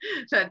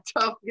that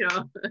tough,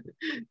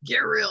 get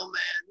real,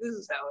 man. This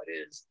is how it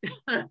is.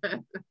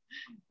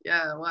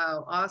 Yeah,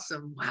 wow,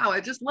 awesome. Wow, I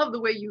just love the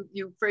way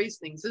you phrase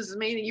things. This is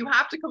amazing. You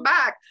have to come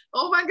back.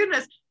 Oh my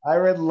goodness. I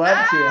would love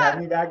to have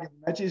me back as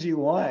much as you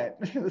want.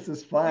 This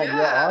is fun. Yeah.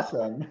 You're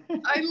awesome.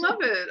 I love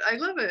it. I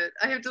love it.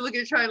 I have to look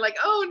at it like,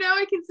 oh, now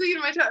I can see it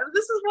in my chart.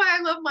 This is why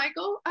I love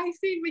Michael. I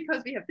see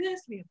because we have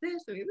this, we have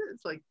this, we have this.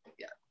 It's like,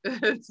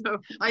 yeah. So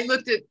I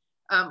looked at,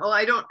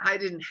 I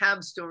didn't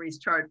have Stormy's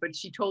chart, but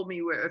she told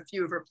me where a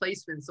few of her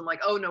placements. I'm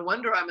like, oh, no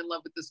wonder I'm in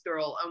love with this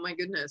girl. Oh my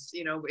goodness.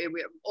 We have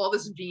all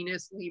this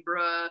Venus,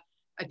 Libra.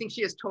 I think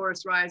she has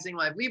Taurus rising,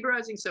 I have Libra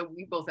rising. So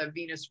we both have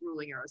Venus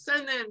ruling our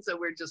ascendant. So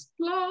we're just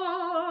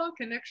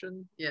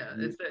connection. Yeah.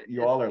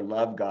 You all are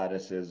love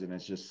goddesses, and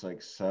it's just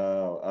like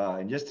so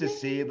and just to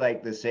see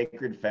like the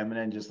sacred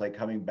feminine just like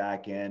coming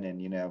back in,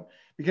 and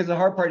because the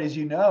hard part is,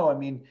 I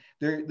mean,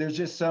 there's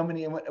just so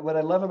many, and what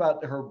I love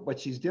about her, what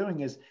she's doing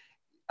is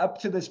up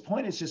to this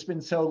point it's just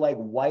been so like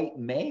white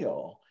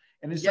male,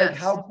 And it's like, Yes.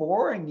 how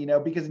boring, you know,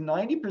 because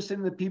 90%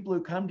 of the people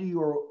who come to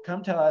you or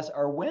come to us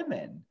are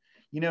women,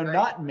 you know, Right.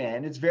 not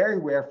men. It's very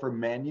rare for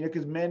men, you know,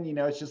 because men, you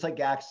know, it's just like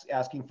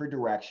asking for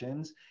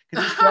directions,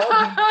 because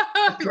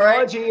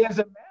astrology Right. is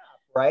a map,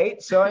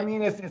 right? So, I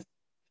mean, it's you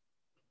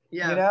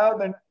Yeah. know,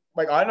 then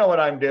like, I know what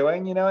I'm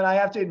doing, you know, and I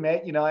have to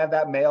admit, you know, I have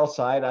that male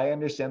side. I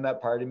understand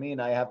that part of me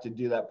and I have to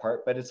do that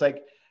part. But it's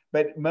like,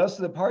 but most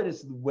of the part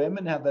is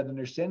women have that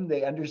understanding.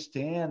 They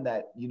understand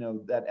that, you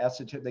know, that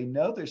esoteric, they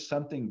know there's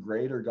something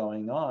greater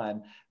going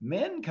on.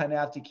 Men kind of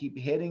have to keep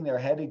hitting their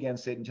head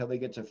against it until they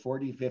get to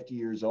 40, 50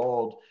 years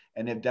old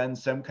and have done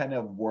some kind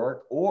of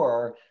work,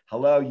 or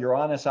hello,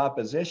 Uranus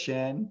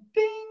opposition,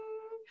 ding,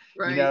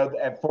 you Right. know,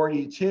 at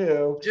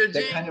 42,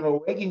 that kind of Judging.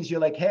 awakens you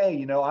like, hey,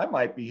 you know, I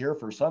might be here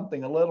for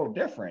something a little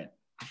different.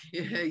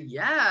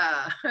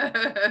 Yeah.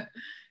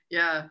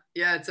 Yeah.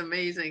 Yeah. It's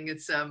amazing.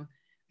 It's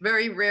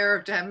very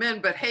rare to have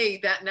men, but hey,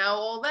 that now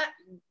all that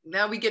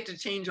now we get to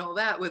change all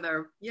that with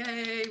our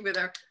yay, with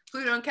our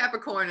Pluto and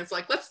Capricorn. It's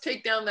like, let's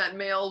take down that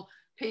male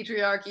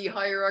patriarchy,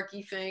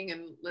 hierarchy thing,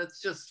 and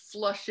let's just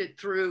flush it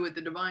through with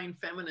the divine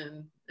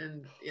feminine.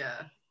 And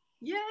yeah.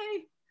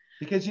 Yay.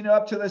 Because, you know,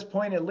 up to this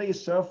point, at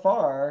least so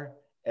far,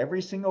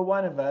 every single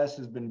one of us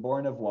has been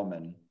born of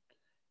woman.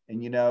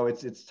 And, you know,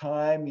 it's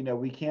time, you know,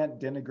 we can't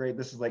denigrate.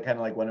 This is like kind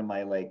of like one of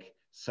my like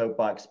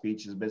soapbox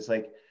speeches, but it's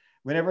like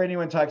whenever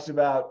anyone talks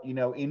about, you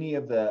know, any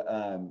of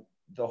the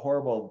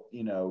horrible,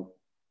 you know,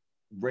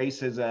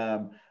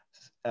 racism,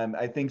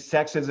 I think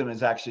sexism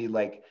is actually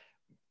like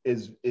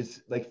is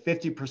like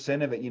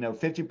 50% of it, you know,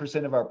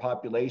 50% of our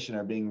population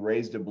are being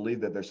raised to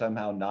believe that they're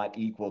somehow not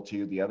equal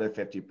to the other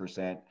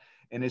 50%.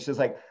 And it's just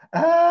like,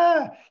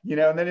 you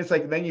know, and then it's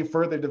like, then you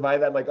further divide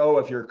that, like, oh,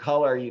 if you're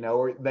color, you know,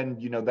 or then,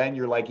 you know, then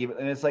you're like, even,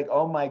 and it's like,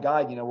 oh my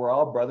God, you know, we're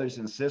all brothers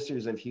and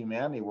sisters of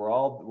humanity. We're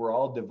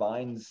all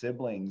divine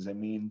siblings. I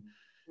mean,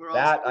 We're all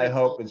that I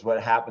spiritual. hope is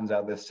what happens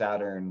out of this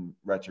Saturn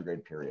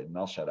retrograde period. And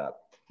I'll shut up.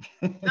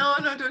 No,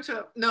 no, don't shut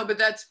up. No, but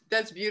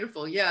that's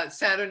beautiful. Yeah,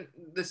 Saturn,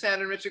 the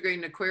Saturn retrograde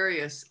in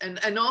Aquarius,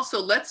 and also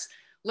let's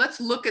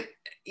look at,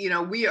 you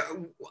know, we are.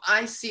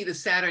 I see the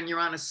Saturn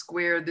Uranus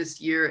square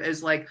this year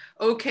as like,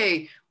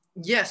 okay,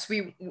 yes,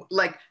 we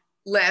like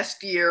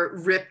last year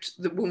ripped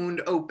the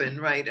wound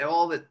open, right?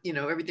 All that, you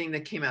know, everything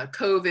that came out,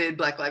 COVID,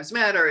 Black Lives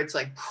Matter. It's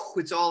like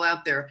it's all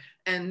out there,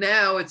 and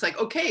now it's like,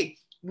 okay,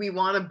 we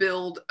want to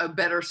build a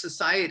better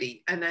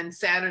society, and then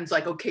Saturn's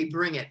like, okay,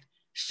 bring it,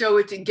 show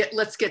it, to get,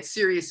 let's get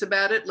serious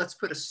about it, let's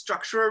put a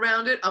structure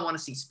around it. I want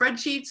to see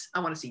spreadsheets, I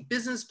want to see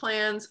business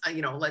plans,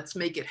 you know, let's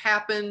make it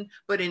happen,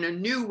 but in a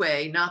new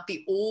way, not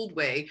the old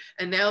way.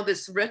 And now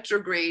this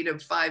retrograde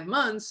of 5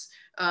 months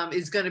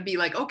is going to be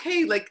like,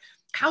 okay, like,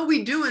 how are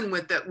we doing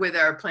with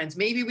our plans?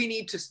 Maybe we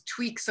need to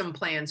tweak some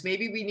plans,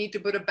 maybe we need to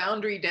put a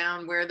boundary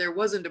down where there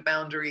wasn't a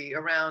boundary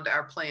around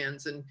our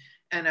plans, and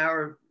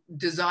our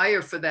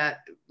desire for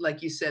that,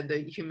 like you said, the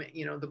human,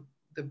 you know,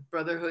 the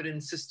brotherhood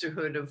and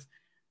sisterhood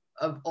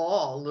of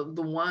all,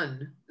 the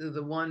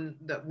one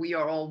that we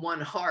are all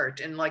one heart.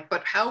 And like,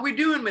 but how are we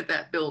doing with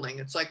that building?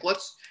 It's like,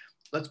 let's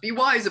be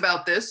wise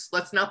about this,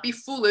 let's not be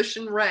foolish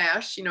and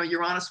rash. You know,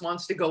 Uranus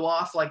wants to go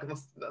off like a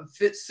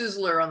fit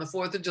sizzler on the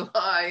 4th of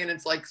July, and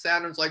it's like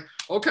Saturn's like,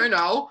 okay,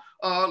 now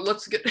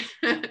let's get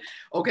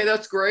okay,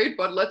 that's great,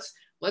 but let's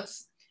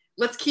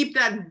keep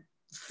that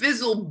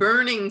fizzle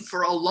burning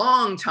for a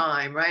long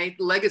time, right?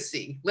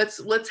 Legacy,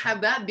 let's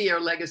have that be our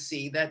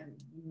legacy, that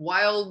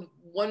wild,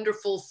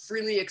 wonderful,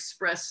 freely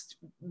expressed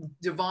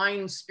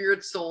divine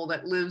spirit soul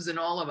that lives in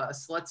all of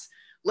us.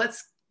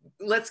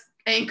 Let's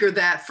anchor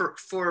that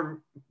for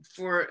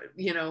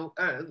you know,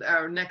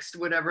 our next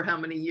whatever how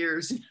many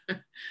years.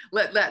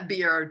 Let that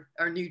be our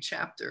new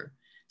chapter.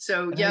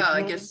 So And I yeah, was I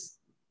really, guess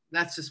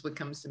that's just what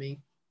comes to me.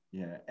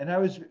 yeah, and I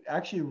was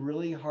actually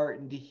really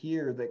heartened to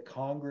hear that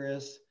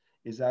Congress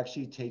is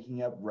actually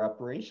taking up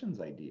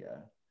reparations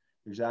idea.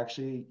 There's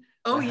actually,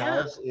 Oh the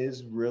yeah. House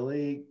is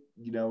really,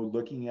 you know,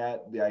 looking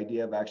at the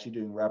idea of actually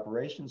doing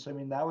reparations. So, I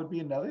mean, that would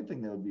be another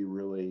thing that would be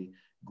really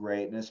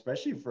great, and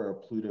especially for a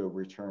Pluto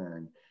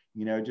return,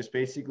 you know, just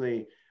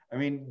basically, I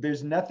mean,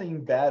 there's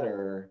nothing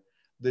better.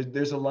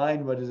 There's a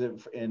line, what is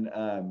it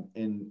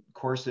in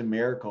Course in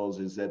Miracles,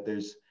 is that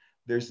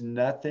there's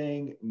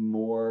nothing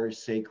more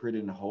sacred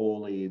and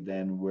holy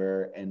than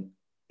where an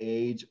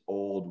age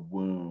old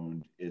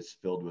wound is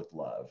filled with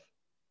love.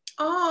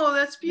 Oh,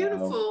 that's You know,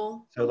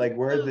 beautiful. so like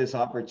where this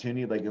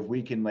opportunity, like if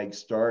we can like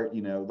start,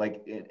 you know,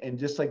 like, and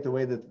just like the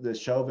way that the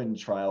Chauvin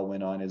trial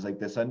went on, is like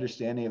this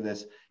understanding of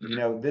this, you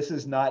know, this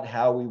is not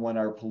how we want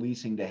our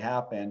policing to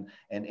happen,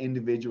 and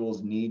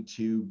individuals need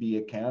to be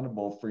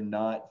accountable for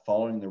not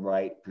following the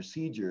right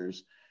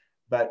procedures.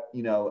 But,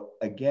 you know,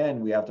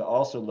 again, we have to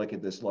also look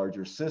at this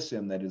larger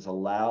system that has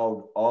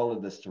allowed all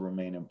of this to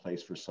remain in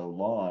place for so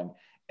long,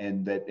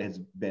 and that has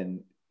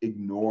been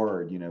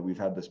ignored. You know, we've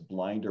had this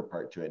blinder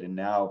part to it. And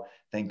now,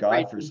 thank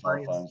God for Grateful cell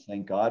bias. phones.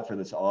 Thank God for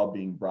this all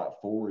being brought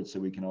forward, so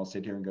we can all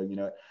sit here and go, you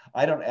know,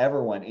 I don't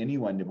ever want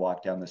anyone to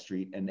walk down the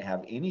street and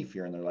have any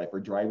fear in their life, or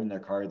driving their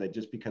car, that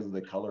just because of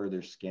the color of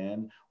their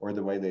skin or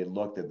the way they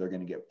look, that they're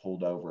going to get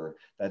pulled over.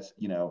 That's,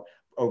 you know,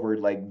 over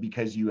like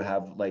because you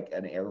have like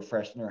an air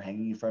freshener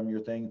hanging from your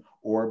thing,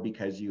 or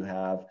because you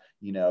have,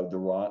 you know, the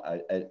wrong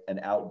an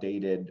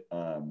outdated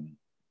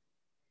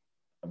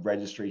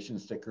registration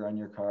sticker on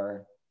your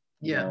car.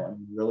 You Yeah. know, I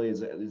mean, really,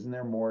 isn't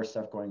there more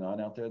stuff going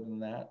on out there than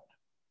that?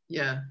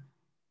 Yeah.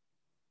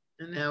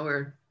 And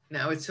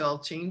now it's all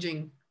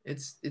changing.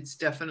 It's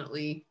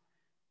definitely,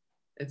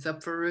 it's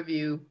up for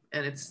review,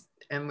 and it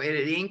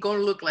ain't going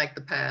to look like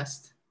the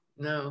past.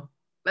 No.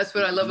 That's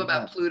what I love Yeah.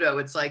 about Pluto.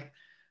 It's like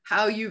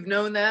how you've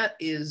known that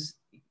is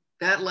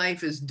that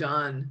life is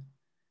done.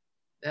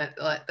 That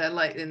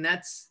life, and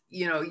that's,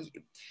 you know,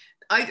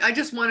 I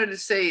just wanted to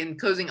say in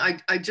closing,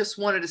 I just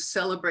wanted to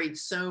celebrate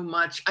so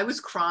much. I was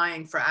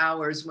crying for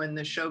hours when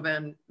the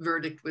Chauvin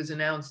verdict was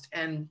announced,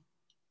 and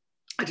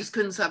I just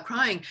couldn't stop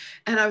crying.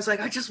 And I was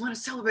like, I just want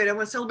to celebrate. I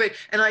want to celebrate.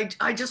 And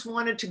I just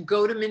wanted to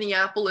go to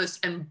Minneapolis,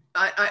 and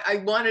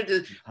I wanted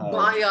to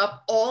buy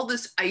up all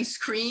this ice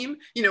cream,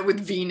 you know, with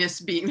Venus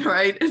being,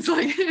 right? It's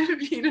like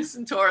Venus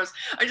and Taurus.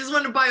 I just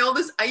wanted to buy all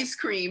this ice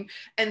cream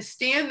and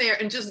stand there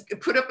and just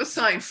put up a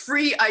sign,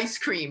 free ice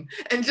cream,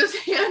 and just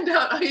hand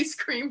out ice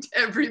cream to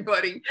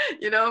everybody.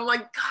 You know, I'm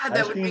like, God, that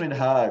Ice would cream make and me,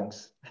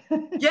 hugs.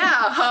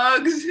 yeah,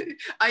 hugs,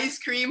 ice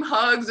cream,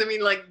 hugs. I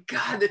mean, like,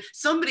 God,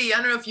 somebody, I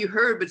don't know if you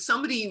heard, but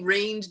somebody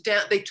rained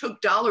down, they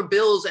took dollar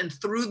bills and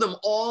threw them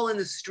all in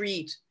the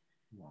street.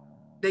 Wow.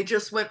 They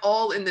just went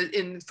all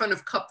in front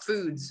of Cup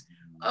Foods.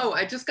 Oh,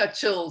 I just got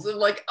chills. I'm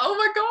like, oh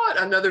my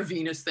God, another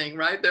Venus thing,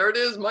 right? There it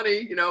is, money,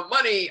 you know,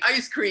 money,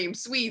 ice cream,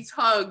 sweets,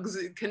 hugs,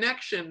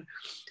 connection.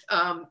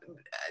 Um,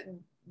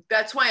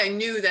 that's why I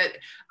knew that.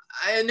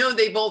 I know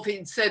they both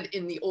had said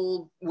in the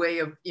old way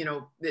of, you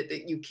know,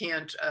 that you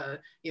can't,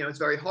 you know, it's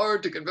very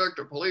hard to convict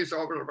a police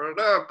officer, blah, blah,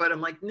 blah. But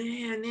I'm like,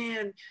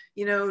 man,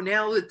 you know,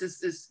 now that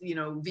this, you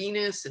know,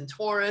 Venus and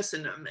Taurus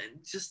and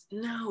just,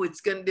 no,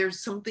 it's gonna,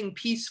 there's something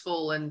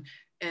peaceful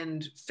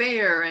and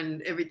fair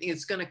and everything.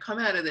 It's going to come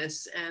out of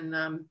this.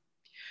 And,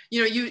 you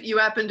know, you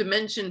happened to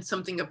mention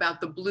something about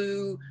the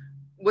blue,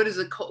 what is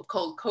it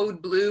called,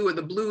 Code Blue, or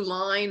the blue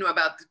line,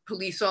 about the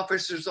police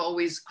officers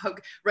always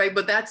hug, right?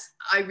 But that's,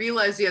 I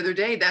realized the other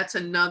day, that's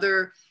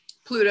another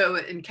Pluto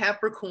in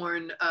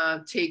Capricorn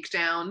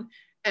takedown.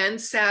 And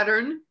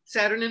Saturn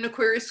in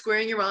Aquarius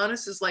squaring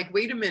Uranus is like,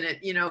 wait a minute,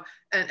 you know,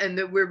 and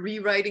that we're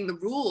rewriting the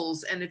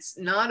rules. And it's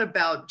not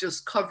about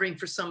just covering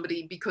for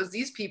somebody, because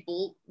these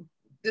people,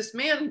 this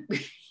man,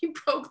 he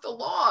broke the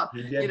law.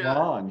 He did, You know?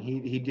 wrong.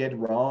 He did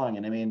wrong.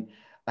 And I mean,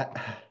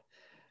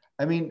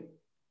 I mean,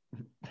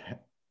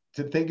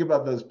 to think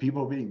about those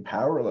people being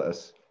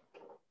powerless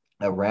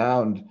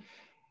around,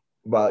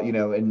 well, you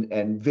know, and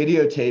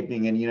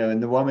videotaping, and, you know,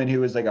 and the woman who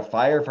was like a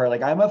firefighter,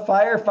 like, I'm a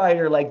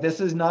firefighter, like, this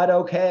is not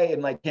okay.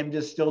 And like him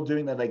just still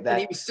doing that, like And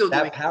he that, was still that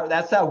doing power,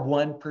 that's that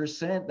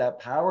 1%, that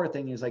power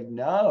thing. Is like,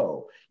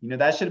 no, you know,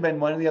 that should have been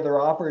one of the other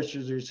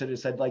officers who should have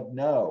said, like,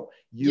 no,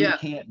 you Yeah.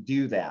 can't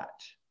do that.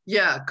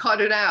 Yeah, cut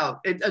it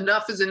out.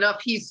 Enough is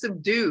enough. He's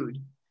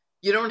subdued.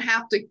 You don't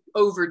have to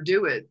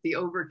overdo it, the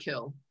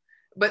overkill.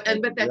 But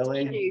Like, but that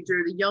really?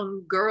 teenager, the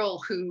young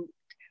girl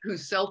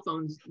whose cell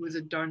phones, was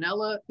it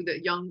Darnella,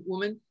 that young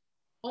woman?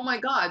 Oh my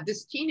God,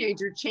 this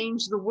teenager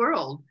changed the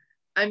world.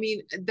 I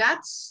mean,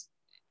 that's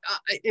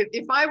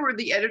if I were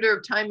the editor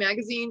of Time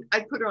magazine,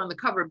 I'd put her on the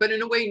cover. But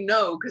in a way,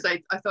 no, because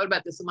I thought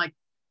about this. I'm like,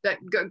 that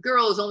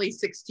girl is only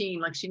 16.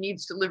 Like, she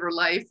needs to live her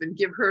life and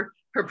give her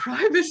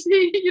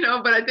privacy, you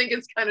know. But I think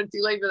it's kind of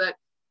too late for that.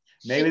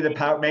 Maybe the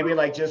power, maybe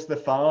like just the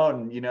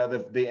phone, you know,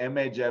 the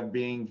image of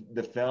being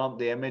the film,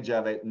 the image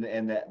of it,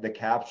 and the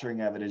capturing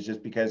of it is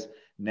just because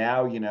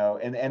now, you know,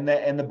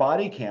 and the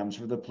body cams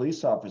for the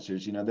police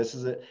officers, you know, this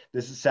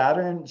is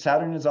Saturn.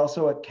 Saturn is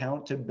also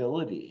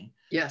accountability,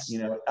 Yes. you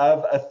know,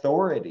 of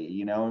authority,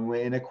 you know, and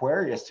in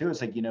Aquarius too, it's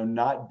like, you know,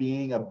 not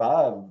being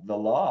above the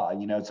law,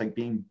 you know, it's like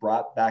being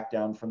brought back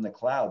down from the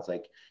clouds,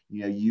 like,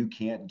 you know, you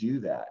can't do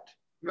that.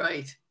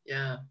 Right.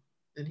 Yeah.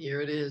 And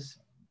here it is.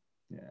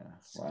 Yeah.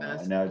 Wow.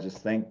 And now just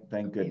thank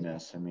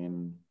goodness. I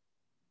mean,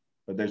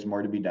 but there's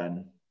more to be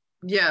done.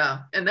 Yeah.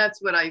 And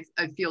that's what I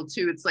feel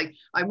too. It's like,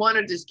 I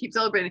wanted to just keep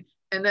celebrating.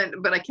 And then,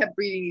 but I kept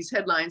reading these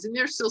headlines, and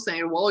they're still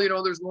saying, well, you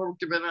know, there's more work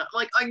to be done. I'm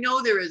like, I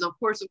know there is, of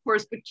course,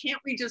 but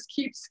can't we just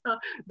keep,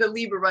 the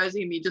Libra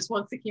rising in me just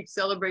wants to keep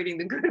celebrating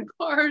the good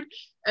part.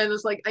 And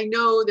it's like, I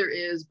know there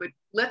is, but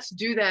let's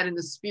do that in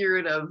the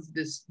spirit of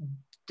this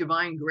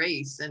divine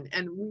grace.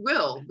 And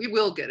we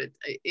will get it.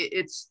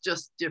 It's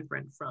just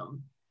different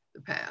from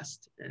the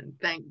past, and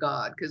thank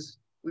God, because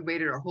we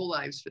waited our whole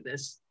lives for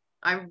this.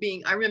 I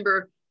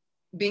remember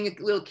being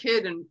a little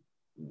kid, and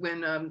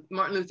when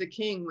Martin Luther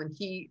King, when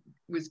he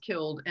was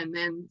killed, and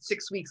then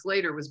 6 weeks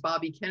later was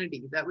Bobby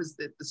Kennedy. That was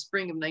the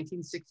spring of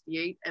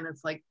 1968. And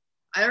it's like,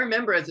 I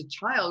remember as a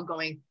child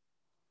going,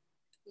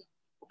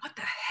 what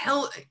the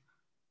hell,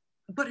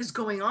 what is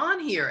going on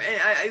here?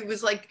 I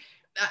was like,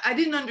 I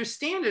didn't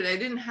understand it. I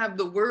didn't have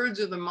the words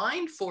or the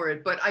mind for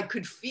it, but I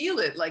could feel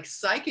it, like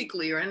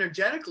psychically or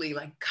energetically,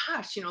 like,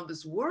 gosh, you know,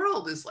 this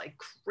world is like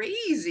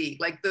crazy.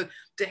 Like to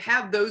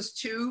have those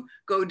two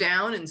go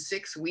down in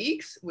 6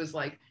 weeks was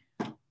like,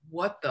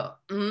 what the,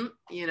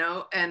 you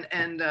know, and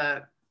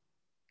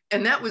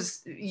that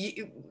was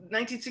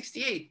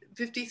 1968,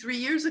 53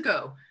 years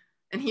ago.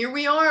 And here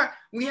we are.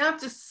 We have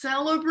to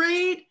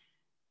celebrate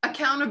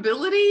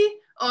accountability.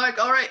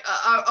 Like, all right,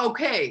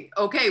 okay,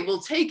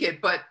 we'll take it.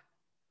 But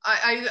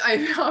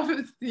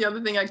the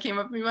other thing I came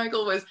up with,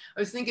 Michael, was I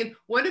was thinking,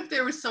 what if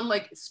there was some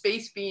like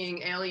space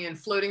being alien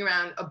floating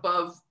around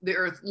above the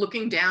Earth,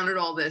 looking down at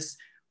all this?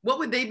 What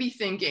would they be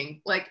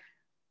thinking? Like,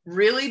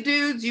 really,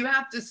 dudes, you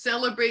have to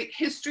celebrate.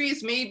 History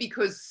is made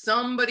because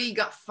somebody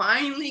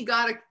finally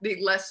got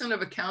the lesson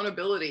of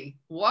accountability.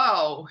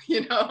 Wow,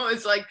 you know,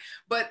 it's like,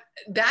 but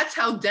that's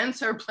how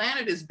dense our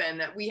planet has been,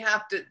 that we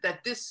have to,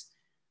 that this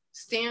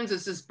stands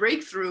as this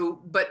breakthrough.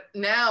 But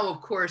now,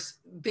 of course,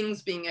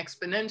 things being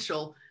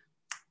exponential,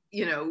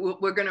 you know,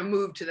 we're going to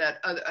move to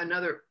that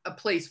a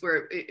place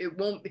where it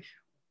won't be.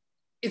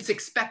 It's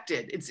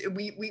expected.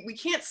 We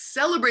can't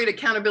celebrate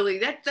accountability.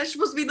 That's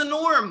supposed to be the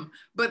norm.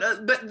 But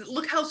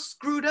look how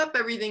screwed up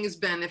everything has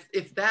been.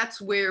 If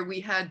that's where we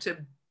had to,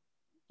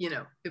 you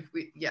know,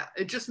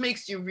 it just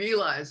makes you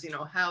realize, you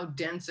know, how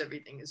dense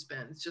everything has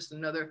been. It's just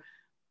another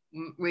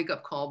wake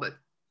up call. But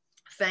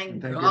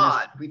thank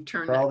God we've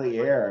turned for all the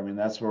air. I mean,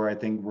 that's where I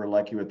think we're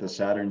lucky with the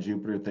Saturn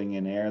Jupiter thing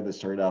in air that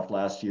started off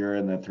last year,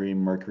 and the 3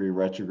 Mercury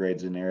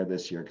retrogrades in air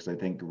this year. Because I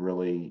think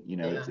really, you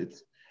know,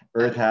 it's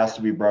Earth has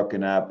to be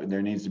broken up, and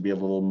there needs to be a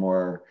little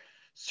more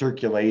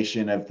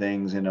circulation of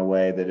things in a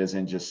way that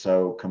isn't just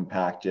so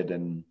compacted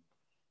and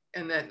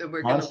that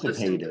we're going to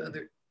listen to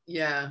other.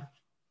 Yeah.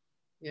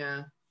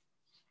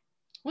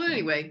 Well,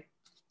 anyway.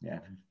 Yeah.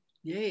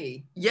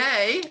 Yay.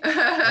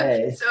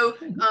 Hey. So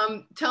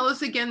tell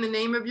us again the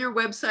name of your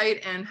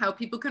website and how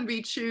people can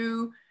reach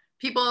you.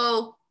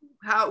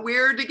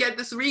 Where to get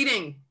this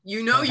reading.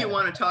 You know, you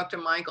want to talk to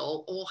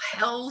Michael. Oh,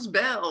 hell's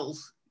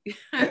bells.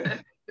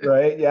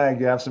 Right. Yeah,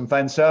 you have some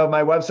fun. So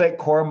my website,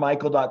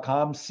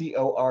 coremichael.com,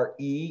 CORE,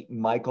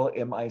 Michael,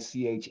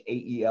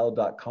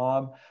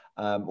 MICHAEL.com.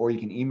 Or you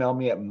can email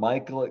me at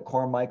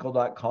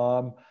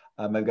michael@coremichael.com.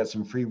 I've got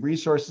some free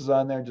resources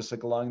on there, just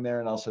like along there,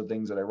 and also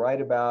things that I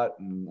write about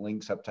and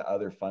links up to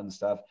other fun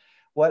stuff.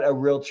 What a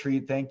real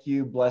treat. Thank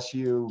you. Bless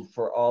you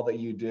for all that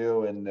you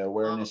do and the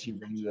awareness you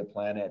bring to the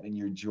planet, and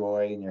your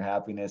joy and your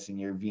happiness and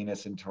your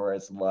Venus and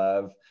Taurus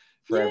love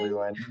for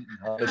everyone.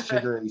 All the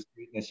sugary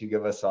sweetness you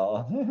give us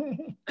all.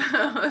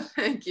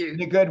 Thank you.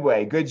 In a good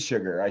way, good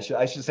sugar. I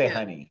should say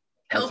honey.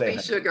 Healthy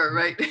sugar,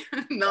 right?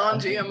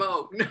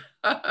 Non-GMO.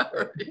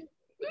 Right.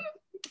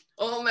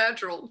 All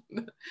natural,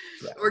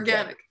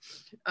 organic.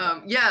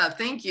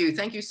 Thank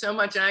you so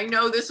much. And I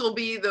know this will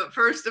be the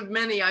first of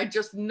many. I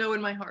just know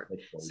in my heart.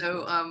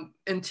 So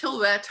until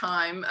that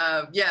time,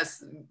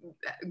 yes,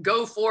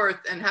 go forth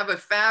and have a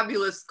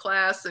fabulous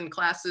class and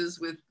classes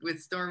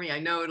with Stormy. I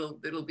know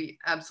it'll be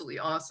absolutely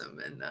awesome.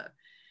 And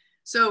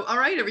so, all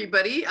right,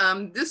 everybody,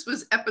 this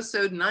was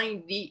episode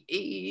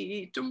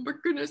 98, oh my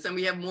goodness, and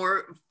we have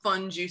more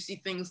fun, juicy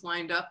things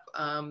lined up.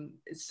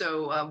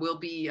 So we'll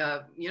be,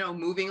 you know,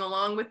 moving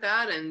along with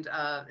that. And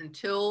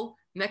until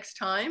next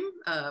time,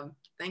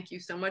 thank you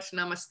so much.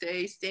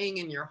 Namaste, staying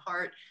in your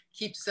heart,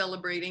 keep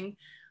celebrating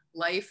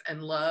life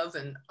and love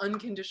and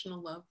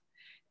unconditional love.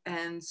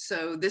 And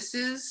so this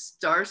is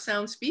Star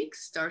Sound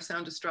Speaks,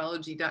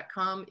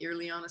 starsoundastrology.com,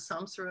 Irliana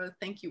Samsara.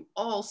 Thank you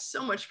all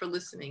so much for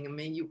listening, and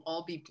may you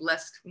all be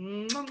blessed.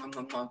 We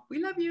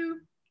love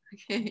you.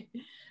 Okay,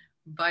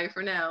 bye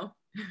for now.